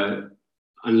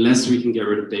 Unless we can get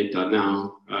rid of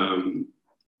date.now,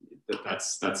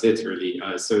 that's it really.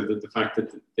 So the fact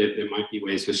that there might be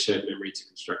ways with shared memory to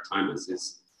construct timers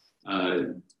is,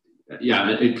 yeah,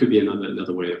 it could be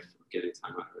another way of getting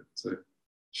time out of it. So,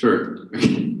 sure.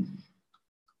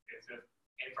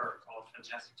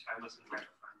 Fantastic timers and right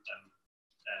from them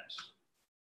that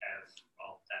have,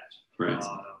 well, that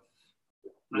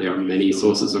right. There are many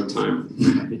sources of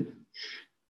time.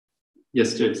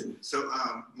 Yes, James. So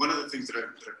one of the things that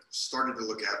I've started to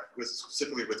look at,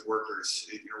 specifically with workers,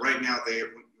 you know, right now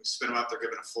when we spin them up, they're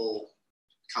given a full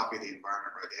copy of the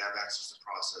environment, right? They have access to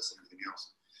process and everything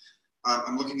else.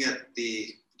 I'm looking at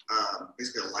the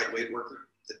basically a lightweight worker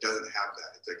that doesn't have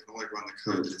that. They can only run the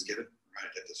code that is given right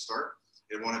at the start.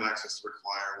 It won't have access to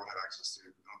require, won't have access to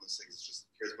all those things. It's just,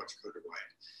 here's a bunch of code to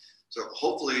write. So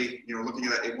hopefully, you know, looking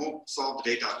at that, it won't solve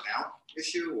the date.now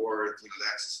issue or, you know, the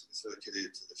access to the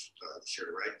shared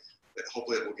array, but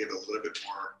hopefully it will give a little bit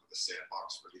more of a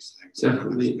sandbox for these things.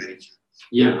 Definitely.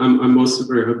 Yeah, I'm also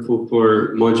very hopeful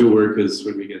for module workers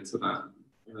when we get to that,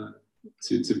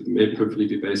 to maybe hopefully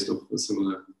be based off a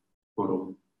similar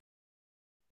model.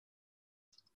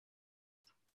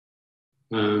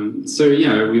 So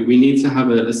yeah, we need to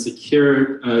have a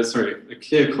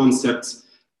clear concept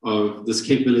of this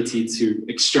capability to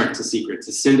extract a secret,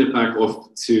 to send it back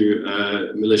off to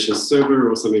a malicious server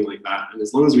or something like that. And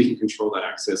as long as we can control that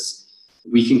access,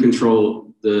 we can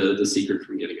control the secret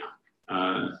from getting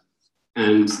out.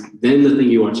 And then the thing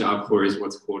you watch out for is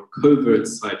what's called covert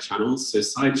side channels. So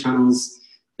side channels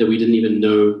that we didn't even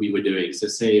know we were doing. So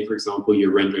say, for example,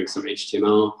 you're rendering some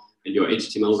HTML, and your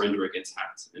HTML renderer gets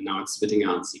hacked, and now it's spitting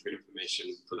out secret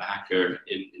information for the hacker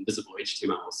in invisible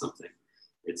HTML or something.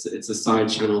 It's a side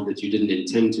channel that you didn't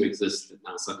intend to exist that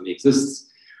now suddenly exists.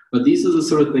 But these are the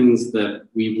sort of things that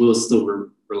we will still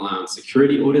rely on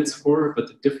security audits for, but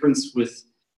the difference with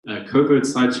covert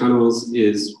side channels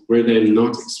is where they're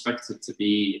not expected to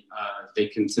be, they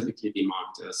can typically be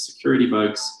marked as security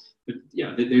bugs. But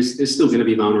yeah, there's still going to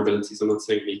be vulnerabilities. I'm not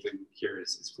saying anything here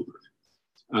is foolproof.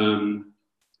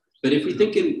 But if we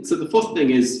think so the fourth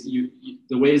thing is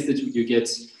the ways that you get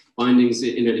bindings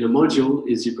in a module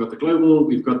is you've got the global,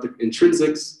 we've got the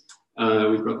intrinsics,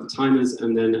 we've got the timers,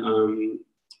 and then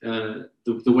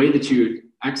the way that you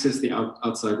access the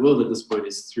outside world at this point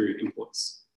is through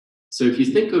imports. So if you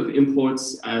think of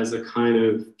imports as a kind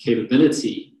of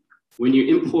capability, when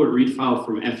you import read file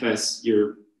from FS,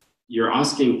 you're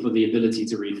asking for the ability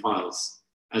to read files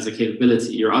as a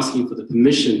capability. You're asking for the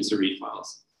permission to read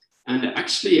files. And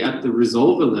actually at the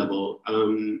resolver level,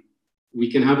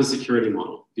 we can have a security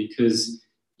model because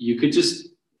you could just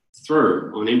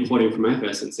throw on importing from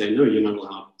FS and say, no, you're not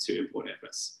allowed to import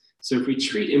FS. So if we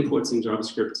treat imports in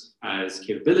JavaScript as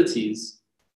capabilities,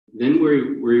 then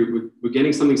we're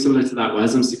getting something similar to that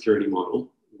WASM security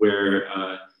model, where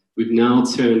we've now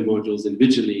turned modules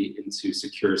individually into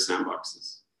secure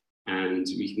sandboxes. And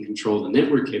we can control the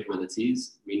network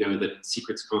capabilities. We know that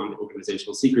secrets can't,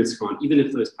 organizational secrets can't, even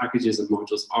if those packages and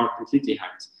modules are completely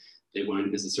hacked, they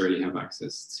won't necessarily have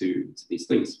access to these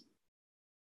things.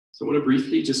 So I want to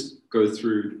briefly just go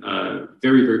through,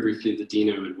 very, very briefly, the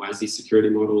Dino and WASI security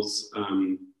models.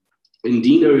 In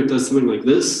Dino, it does something like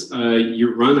this.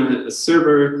 You run a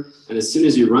server, and as soon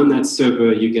as you run that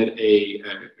server, you get a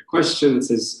question that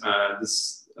says,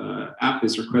 this app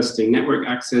is requesting network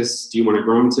access. Do you want to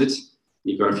grant it?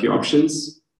 You've got a few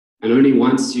options. And only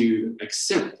once you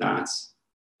accept that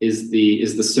is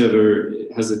the server,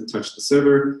 has it touched the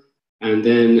server? And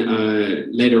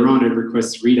then later on, it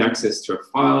requests read access to a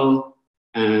file,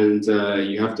 and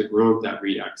you have to grant that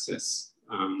read access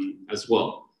as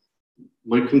well.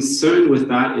 My concern with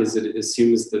that is that it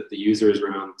assumes that the user is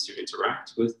around to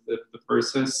interact with the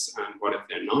process, and what if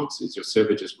they're not? Is your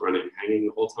server just running, hanging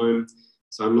the whole time?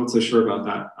 So I'm not so sure about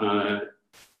that.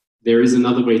 There is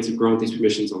another way to grant these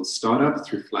permissions on startup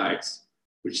through flags,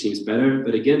 which seems better.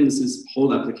 But again, this is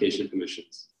whole application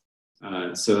permissions.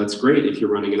 So that's great if you're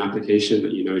running an application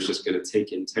that you know is just going to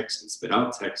take in text and spit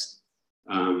out text.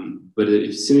 But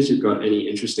as soon as you've got any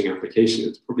interesting application,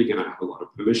 it's probably going to have a lot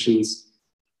of permissions.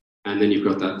 And then you've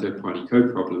got that third-party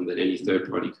code problem that any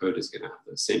third-party code is going to have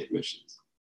those same permissions.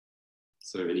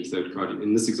 So any third party,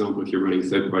 in this example, if you're running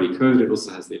third-party code, it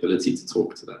also has the ability to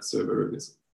talk to that server.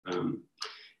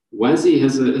 WASI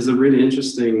has a really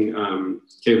interesting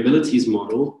capabilities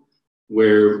model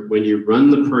where when you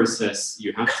run the process,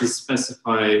 you have to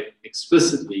specify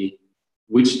explicitly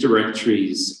which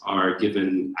directories are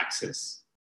given access.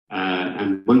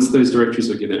 And once those directories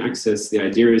are given access, the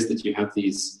idea is that you have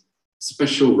these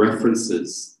special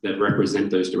references that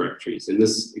represent those directories. In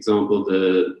this example,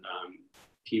 the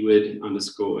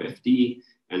pwid_fd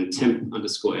and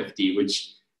temp_fd,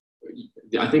 which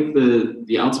I think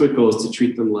the ultimate goal is to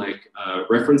treat them like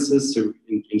references. So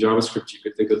in JavaScript, you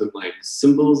could think of them like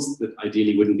symbols that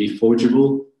ideally wouldn't be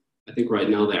forgeable. I think right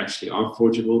now they actually are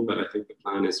forgeable, but I think the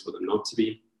plan is for them not to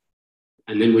be.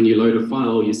 And then when you load a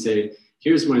file, you say,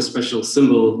 here's my special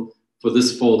symbol for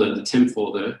this folder, the temp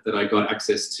folder that I got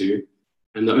access to.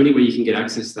 And the only way you can get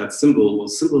access to that symbol, well,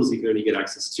 symbols you can only get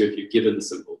access to if you're given the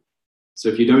symbol. So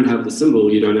if you don't have the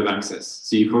symbol, you don't have access.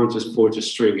 So you can't just forge a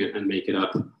string and make it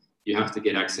up. You have to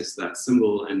get access to that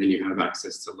symbol, and then you have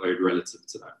access to load relative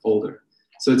to that folder.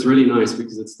 So it's really nice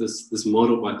because it's this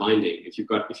model by binding. If you've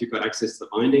got access to the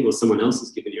binding, or someone else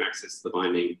has given you access to the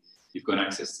binding, you've got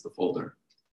access to the folder.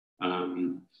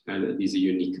 And these are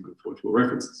unique and forgeable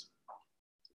references.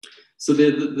 So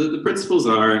the principles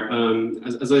are,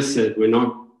 as I said,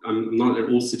 I'm not at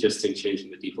all suggesting changing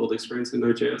the default experience in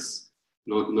Node.js.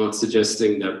 Not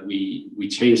suggesting that we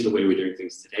change the way we're doing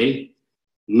things today,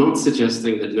 not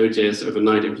suggesting that Node.js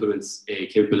overnight implements a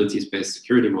capabilities-based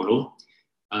security model.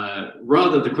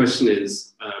 Rather, the question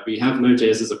is, we have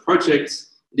Node.js as a project.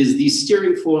 It is the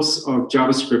steering force of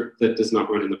JavaScript that does not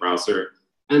run in the browser,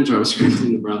 and JavaScript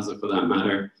in the browser for that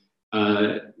matter.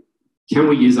 Can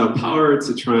we use our power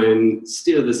to try and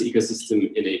steer this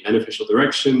ecosystem in a beneficial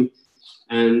direction?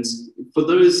 And for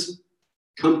those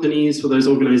companies, for those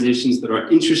organizations that are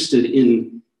interested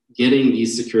in getting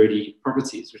these security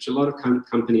properties, which a lot of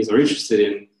companies are interested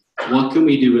in, what can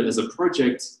we do as a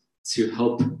project to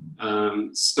help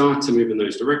start to move in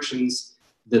those directions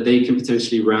that they can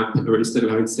potentially wrap, or instead of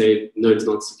having to say, no, it's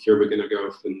not secure, we're going to go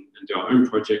off and do our own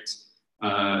project,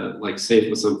 like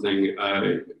Safe or something,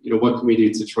 what can we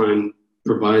do to try and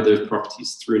provide those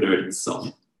properties through Node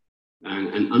itself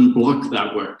and unblock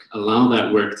that work, allow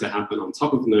that work to happen on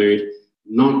top of Node,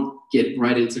 not get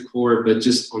right into core, but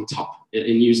just on top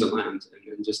in user land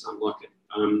and just unlock it.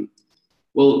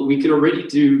 Well, we can already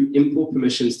do import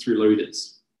permissions through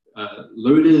loaders.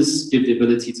 Loaders give the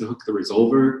ability to hook the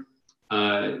resolver,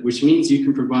 which means you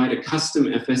can provide a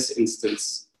custom FS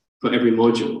instance for every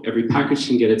module. Every package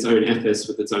can get its own FS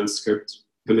with its own script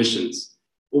permissions.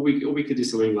 Or we could do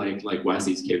something like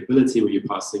WASI's capability where you're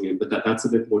passing in, but that's a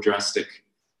bit more drastic.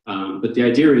 But the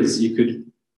idea is you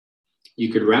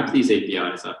could wrap these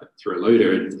APIs up through a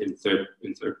loader in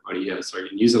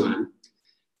userland,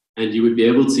 and you would be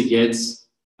able to get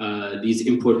these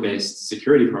import-based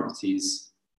security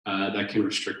properties that can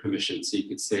restrict permission. So you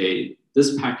could say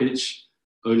this package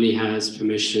only has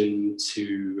permission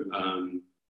to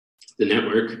the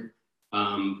network,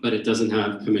 but it doesn't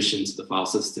have permission to the file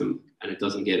system, and it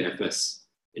doesn't get FS,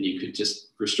 and you could just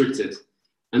restrict it.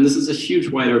 And this is a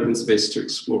huge wide open space to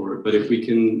explore, but if we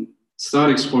can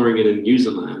start exploring it in user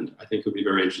land, I think it would be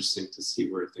very interesting to see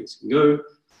where things can go.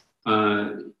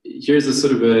 Here's a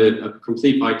sort of a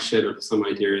complete bike shed of some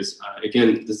ideas.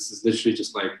 Again, this is literally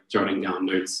just like jotting down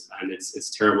notes, and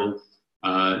it's terrible.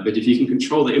 But if you can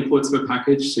control the imports of a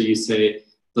package, so you say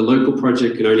the local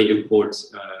project can only import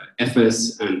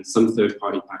FS and some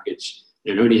third-party package.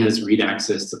 It only has read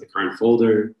access to the current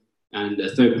folder, and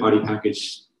a third-party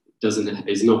package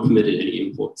is not permitted any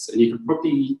imports. And you can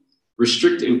probably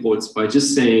restrict imports by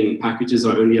just saying packages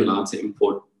are only allowed to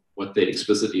import what they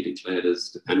explicitly declared as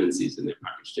dependencies in their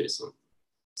package JSON.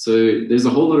 So there's a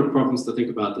whole lot of problems to think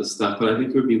about this stuff, but I think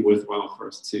it would be worthwhile for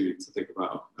us to think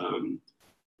about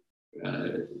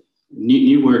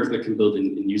new work that can build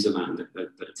in user land that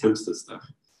attempts this stuff.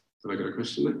 Have I got a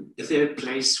question there? Is there a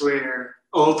place where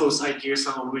all those ideas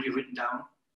are already written down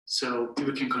so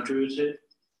people can contribute to it?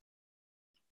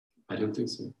 I don't think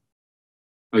so.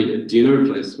 Oh, yeah. Do you know a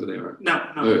place where they are? No,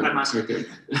 oh, I'm asking. Okay.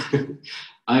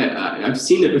 I've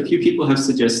seen it. A few people have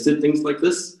suggested things like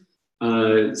this.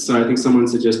 So I think someone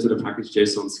suggested a package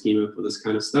JSON schema for this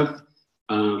kind of stuff.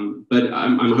 But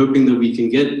I'm hoping that we can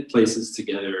get places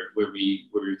together where we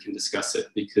can discuss it,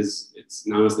 because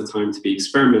now is the time to be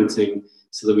experimenting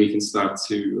so that we can start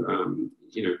to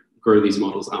grow these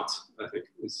models out, I think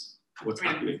is what's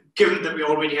happening. Given that we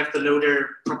already have the loader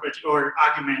property or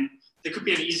argument, there could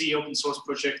be an easy open source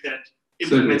project that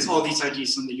implements all these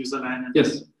ideas on the user land. And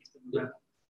yes. Yeah.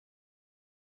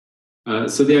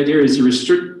 So the idea is you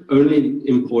restrict only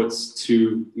imports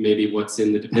to maybe what's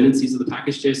in the dependencies of the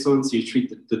package JSON. So you treat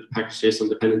the package JSON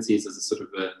dependencies as a sort of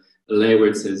a layer where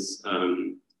it says,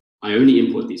 I only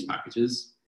import these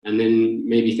packages, and then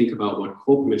maybe think about what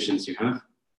core permissions you have.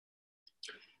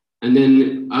 And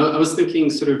then I was thinking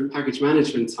sort of package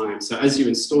management time. So as you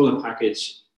install a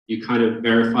package, you kind of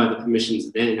verify the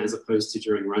permissions then, as opposed to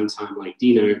during runtime like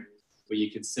Dino, where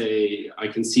you could say, I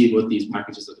can see what these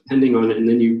packages are depending on, and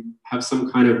then you have some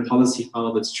kind of policy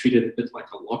file that's treated a bit like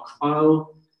a lock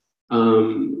file,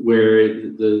 where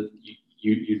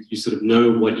you sort of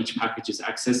know what each package is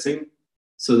accessing,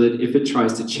 so that if it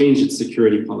tries to change its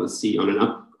security policy on an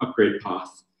upgrade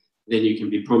path, then you can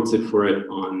be prompted for it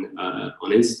on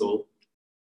install,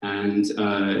 and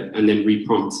then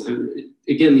reprompt. And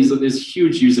again, there's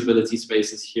huge usability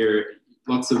spaces here.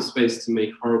 Lots of space to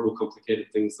make horrible,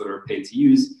 complicated things that are a pain to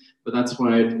use, but that's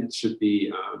why it should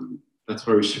be. That's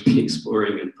why we should be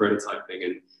exploring and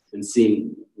prototyping and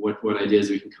seeing what ideas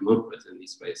we can come up with in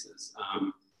these spaces.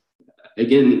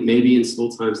 Again, maybe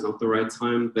install time is not the right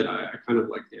time, but I kind of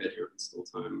like the idea of install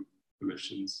time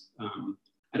permissions.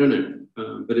 I don't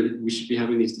know, but we should be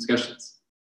having these discussions.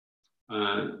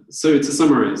 So to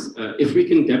summarize, if we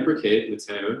can deprecate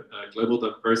Mateo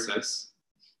global.process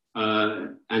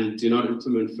and do not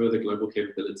implement further global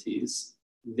capabilities,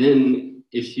 then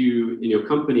if you in your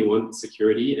company want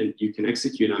security and you can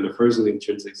execute under frozen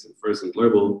intrinsics and frozen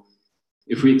global,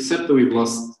 if we accept that we've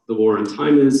lost the war on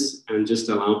timers and just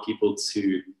allow people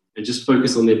to, and just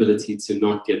focus on the ability to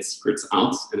not get secrets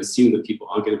out and assume that people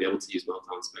are going to be able to use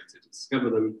Meltdown Spectre to discover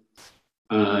them,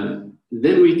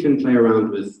 then we can play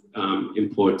around with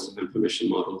import and permission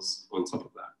models on top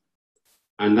of that.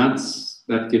 And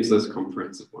that gives us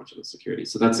comprehensive modular security.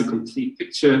 So that's a complete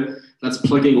picture. That's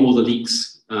plugging all the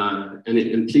leaks.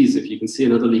 And please, if you can see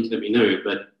another leak, let me know.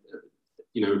 But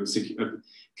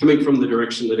coming from the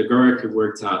direction that Agoric have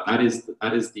worked out, that is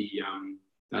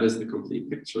the complete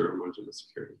picture of modular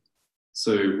security.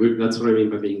 So that's what I mean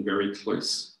by being very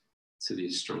close to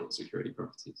these strong security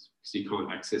properties, because you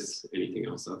can't access anything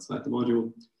else outside the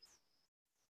module.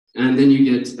 And then you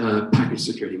get package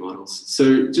security models.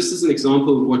 So just as an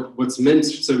example of what's meant,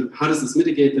 so how does this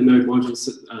mitigate the node module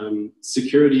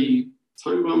security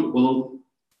time bomb? Well,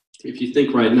 if you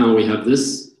think right now we have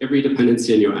this, every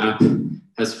dependency in your app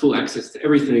has full access to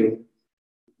everything,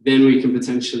 then we can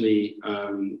potentially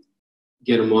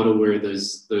get a model where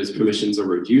those permissions are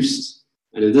reduced.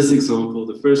 And in this example,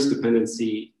 the first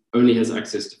dependency only has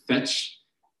access to fetch,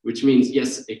 which means,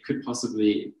 yes, it could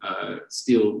possibly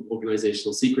steal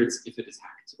organizational secrets if it is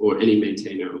hacked, or any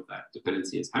maintainer of that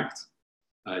dependency is hacked.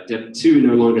 Dep2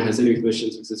 no longer has any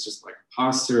permissions because it's just like a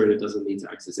parser and it doesn't need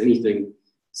to access anything.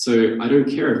 So I don't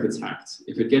care if it's hacked.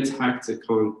 If it gets hacked, it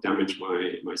can't damage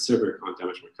my server, it can't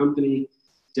damage my company.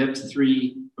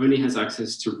 Dep3 only has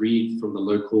access to read from the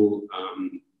local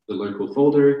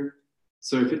folder.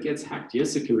 So if it gets hacked,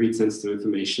 yes, it can read sensitive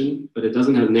information, but it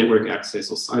doesn't have network access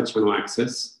or side channel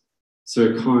access, so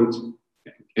it can't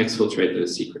exfiltrate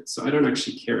those secrets. So I don't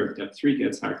actually care if Dep3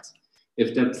 gets hacked.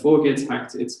 If Dep4 gets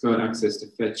hacked, it's got access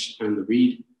to fetch and the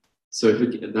read, So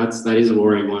that is a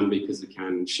worrying one because it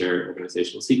can share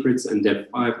organizational secrets, and Deb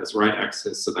 5 has write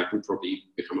access, so that can probably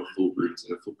become a full root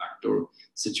and a full backdoor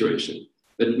situation.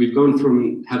 But we've gone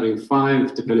from having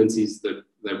 5 dependencies that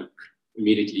would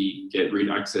immediately get root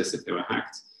access if they were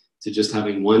hacked, to just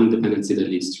having 1 dependency that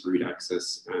leads to root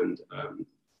access and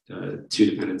 2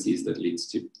 dependencies that leads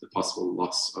to the possible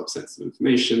loss of sensitive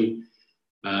information.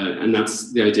 And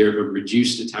that's the idea of a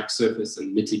reduced attack surface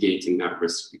and mitigating that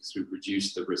risk, because we've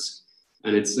reduced the risk.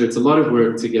 And it's a lot of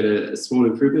work to get a small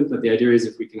improvement, but the idea is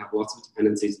if we can have lots of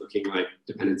dependencies looking like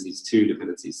dependencies 2,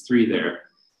 dependencies 3 there,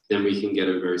 then we can get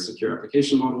a very secure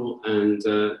application model. And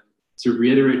to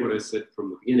reiterate what I said from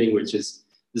the beginning, which is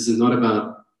this is not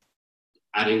about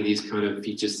adding these kind of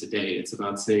features today. It's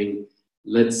about saying,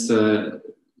 let's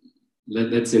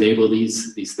enable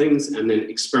these things and then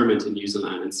experiment in user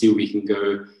land and see where we can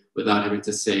go without having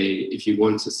to say, if you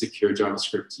want to secure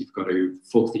JavaScript, you've got to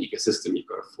fork the ecosystem, you've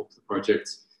got to fork the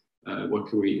project.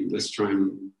 Let's try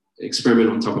and experiment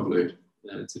on top of Node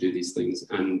to do these things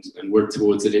and work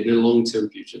towards it in a long-term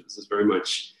future. This is very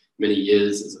much many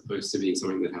years as opposed to being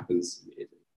something that happens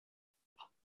immediately.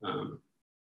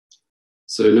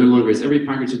 So no longer is every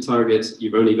package a target.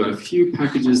 You've only got a few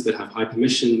packages that have high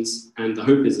permissions, and the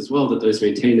hope is as well that those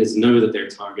maintainers know that they're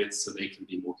targets, so they can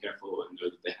be more careful and know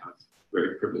that they have a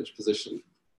very privileged position.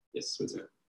 Yes, what's that?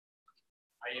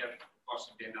 I have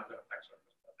possibly another attack surface.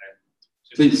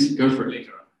 Please go for it.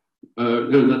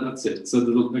 No, that's it. So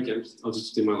okay, I'll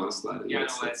just do my last slide. And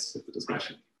let's hit the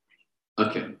discussion.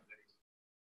 Okay.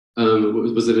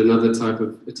 Was it another type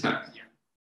of attack? Yeah.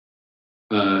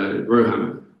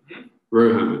 Rowhammer.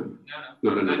 Rowhammer. No.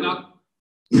 I'm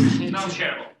not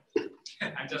shareable.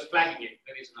 I'm just flagging it.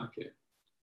 There is not. Okay.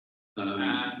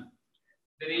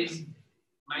 There is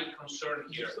my concern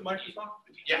here. The microphone?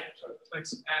 Yeah. Sorry.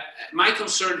 Thanks. My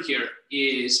concern here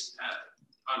is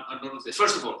on all of this.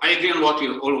 First of all, I agree on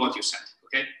all what you said.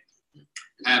 Okay.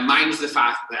 Minus the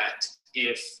fact that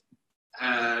if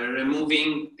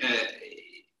removing,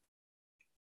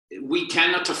 we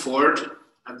cannot afford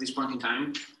at this point in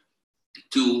time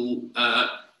to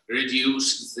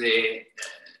reduce the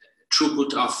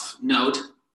throughput of Node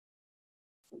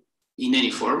in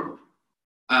any form.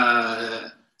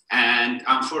 And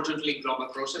unfortunately, Global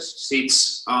Process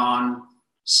sits on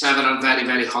several very,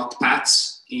 very hot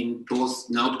paths in both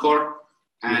Node core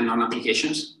and on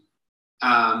applications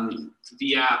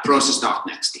via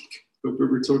process.nextstick. But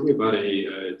we're talking about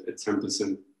a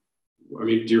 10%. I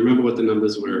mean, do you remember what the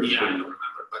numbers were? Yeah, I don't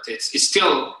remember, but it's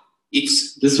still,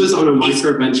 this was on a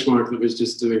micro benchmark that was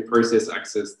just doing process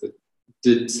access that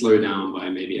did slow down by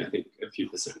maybe, I think, a few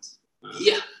percent.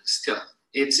 Yeah, still.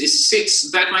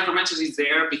 That micro benchmark is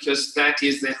there because that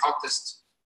is the hottest,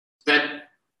 that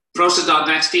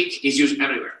process.nextstick is used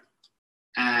everywhere.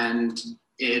 And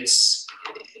it's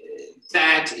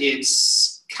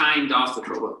kind of the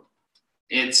problem.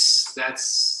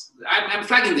 I'm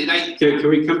flagging it. Can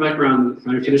we come back around?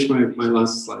 Can I finish my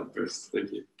last slide first?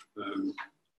 Thank you.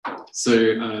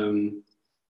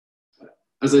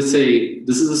 As I say,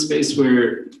 this is a space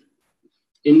where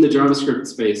in the JavaScript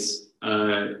space,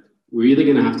 we're either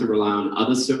going to have to rely on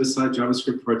other server-side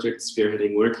JavaScript projects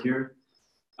spearheading work here,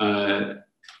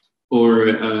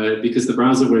 or because the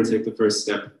browser won't take the first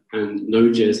step, and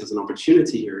Node.js has an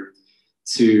opportunity here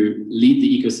to lead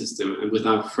the ecosystem and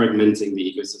without fragmenting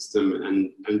the ecosystem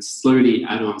and slowly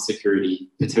add on security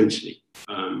potentially.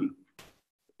 And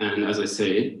as I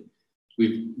say,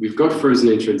 we've got frozen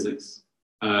intrinsics.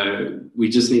 We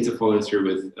just need to follow through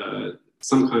with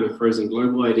some kind of frozen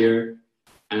global idea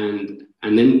and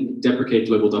then deprecate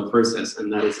global.process,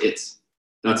 and that is it.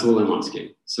 That's all I'm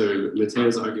asking. So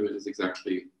Matteo's argument is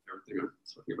exactly everything I'm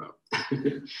talking about.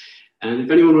 And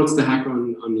if anyone wants to hack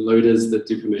on loaders that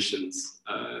do permissions,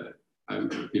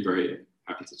 I'd be very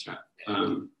happy to chat.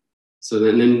 So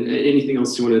then anything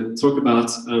else you want to talk about?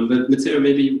 But Matteo,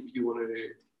 maybe you want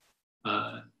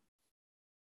to...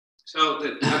 So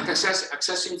the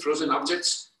accessing frozen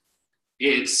objects,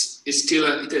 it is still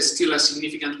a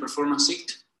significant performance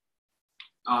hit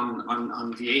on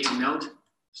V8 node.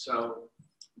 So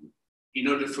in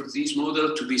order for this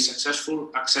model to be successful,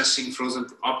 accessing frozen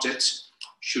objects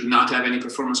should not have any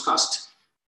performance cost.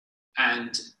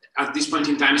 And at this point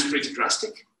in time, it's pretty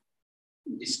drastic.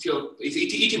 It's still,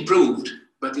 it improved,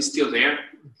 but it's still there.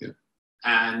 Okay.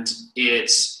 And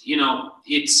it's,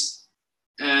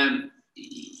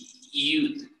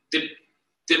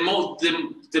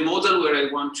 the model where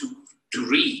I want to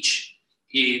reach,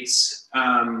 it's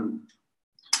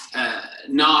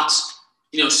not,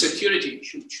 security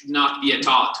should not be a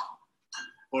thought,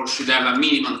 or should have a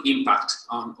minimal impact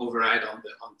on override on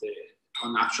the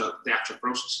actual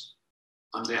process.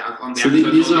 So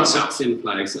these are opt-in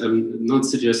flags. I'm not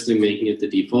suggesting making it the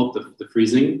default, the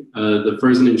freezing. The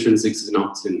frozen intrinsics is an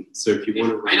opt-in. So if you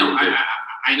want to,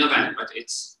 I know that, but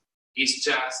it's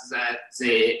just that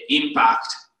the impact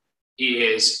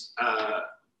is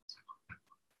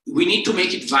we need to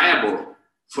make it viable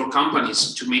for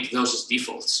companies to make those as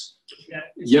defaults.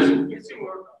 Yeah.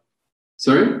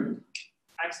 Sorry?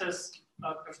 Access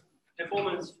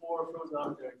performance for frozen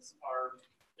objects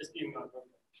is being done.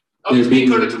 Oh, it's being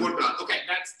currently worked on. Okay,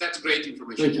 that's great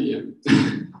information. Thank you.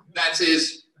 Yeah.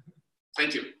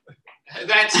 Thank you.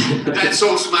 That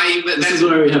solves my. This is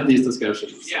why we have these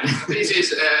discussions. Yeah, this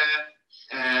is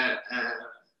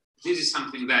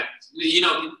something that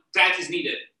that is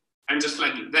needed. I'm just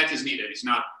flagging that is needed. It's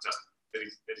not just that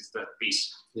is that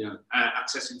piece. Yeah.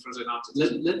 Accessing frozen objects.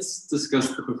 Let's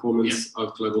discuss the performance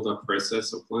of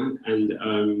global.process offline,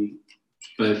 and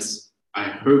but I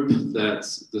hope that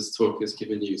this talk has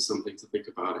given you something to think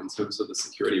about in terms of the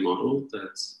security model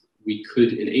that we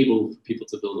could enable people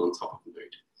to build on top of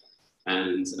Node.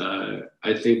 And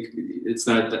I think it's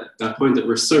that point that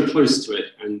we're so close to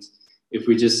it, and if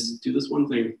we just do this one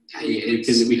thing,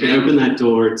 we can open that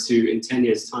door to, in 10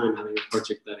 years' time, having a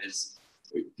project that is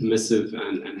permissive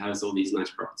and has all these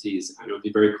nice properties, and it would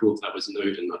be very cool if that was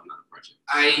Node and not another project.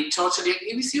 I totally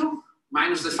agree with you,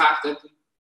 minus the fact that we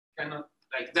cannot,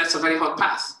 that's a very hot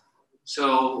path.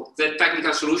 So that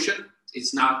technical solution,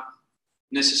 it's not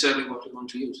necessarily what we want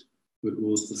to use.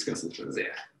 We'll discuss it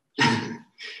further. Yeah.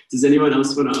 Does anyone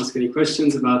else want to ask any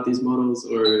questions about these models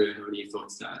or have any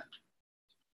thoughts to add?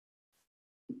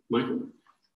 Michael?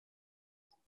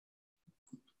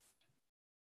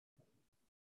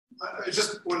 I was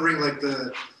just wondering, like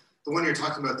the one you're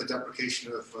talking about, the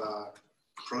deprecation of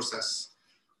process,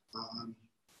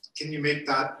 can you make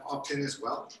that opt-in as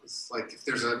well? It's like if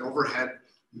there's an overhead,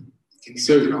 can you make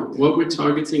it opt-in? What we're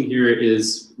targeting here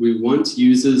is we want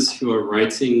users who are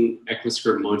writing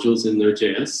ECMAScript modules in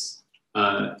Node.js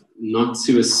not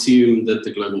to assume that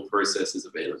the global process is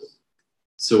available.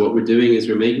 So what we're doing is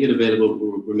we're making it available,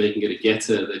 we're making it a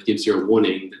getter that gives you a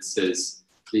warning that says,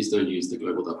 please don't use the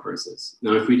global.process.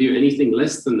 Now, if we do anything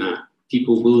less than that,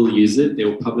 people will use it, they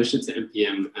will publish it to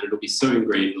NPM, and it'll be so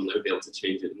ingrained they'll never be able to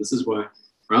change it. And this is why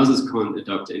browsers can't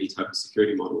adopt any type of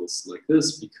security models like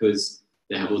this, because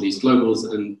they have all these globals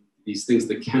and these things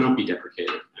that cannot be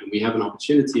deprecated. And we have an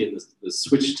opportunity in the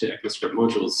switch to ECMAScript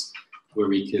modules where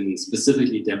we can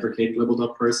specifically deprecate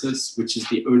global.process, which is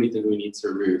the only thing we need to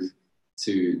remove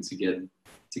to get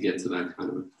to that kind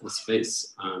of a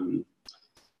space.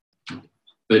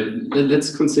 But let's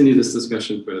continue this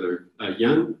discussion further.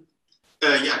 Jan?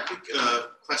 Yeah, quick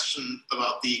question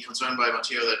about the concern by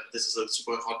Matteo that this is a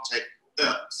super hot take.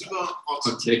 Super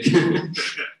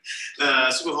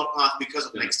hot path because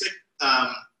of Nexttick,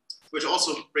 which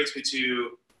also brings me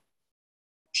to,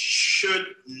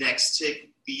 should Nexttick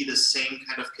be the same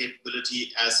kind of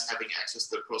capability as having access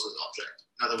to the process object?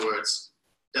 In other words,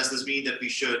 does this mean that we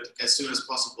should, as soon as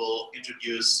possible,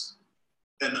 introduce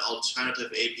an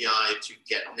alternative API to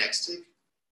get Nexttick?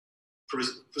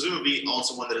 Presumably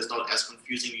also one that is not as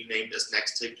confusingly named as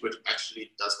Nexttick, which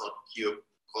actually does not queue a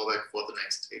callback for the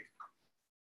Nexttick.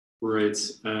 Right.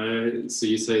 So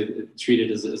you say treat it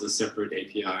as a separate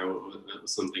API or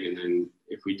something, and then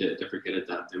if we deprecated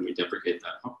that, then we deprecate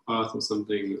that hop path or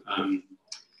something.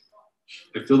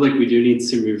 I feel like we do need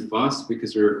to move fast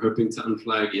because we're hoping to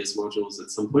unflag ES modules at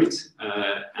some point,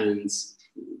 and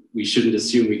we shouldn't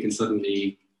assume we can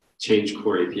suddenly change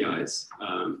core APIs.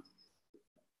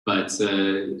 But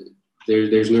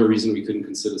there's no reason we couldn't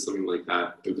consider something like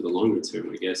that over the longer term,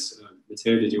 I guess.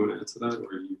 Matteo, did you want to add to that, or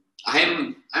are you?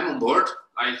 I'm on board.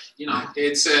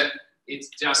 It's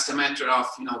just a matter of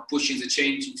pushing the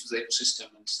change into the ecosystem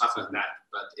and stuff like that.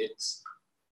 But it's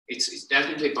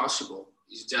definitely possible.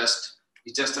 It's just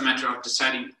a matter of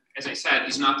deciding. As I said,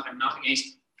 I'm not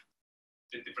against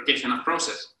the deprecation of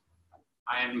process.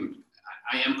 I am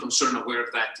concerned of where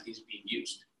that is being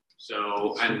used.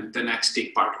 So, and the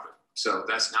Nexttick part of it. So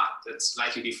that's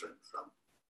slightly different from.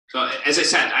 So as I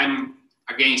said, I'm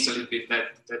against a little bit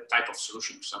that type of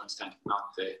solution to some extent,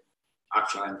 not the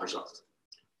actual end result.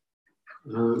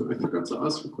 I forgot to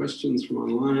ask for questions from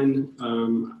online.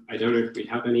 I don't know if we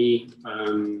have any.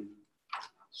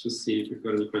 Let's just see if we've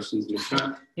got any questions in the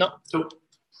chat. No.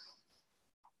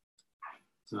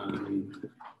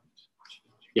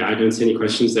 Yeah, I don't see any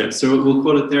questions there. So we'll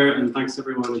call it there, and thanks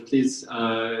everyone. And please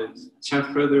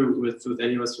chat further with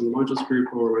any of us from the modules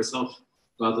group or myself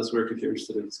about this work if you're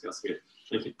interested in discussing it.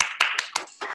 Thank you.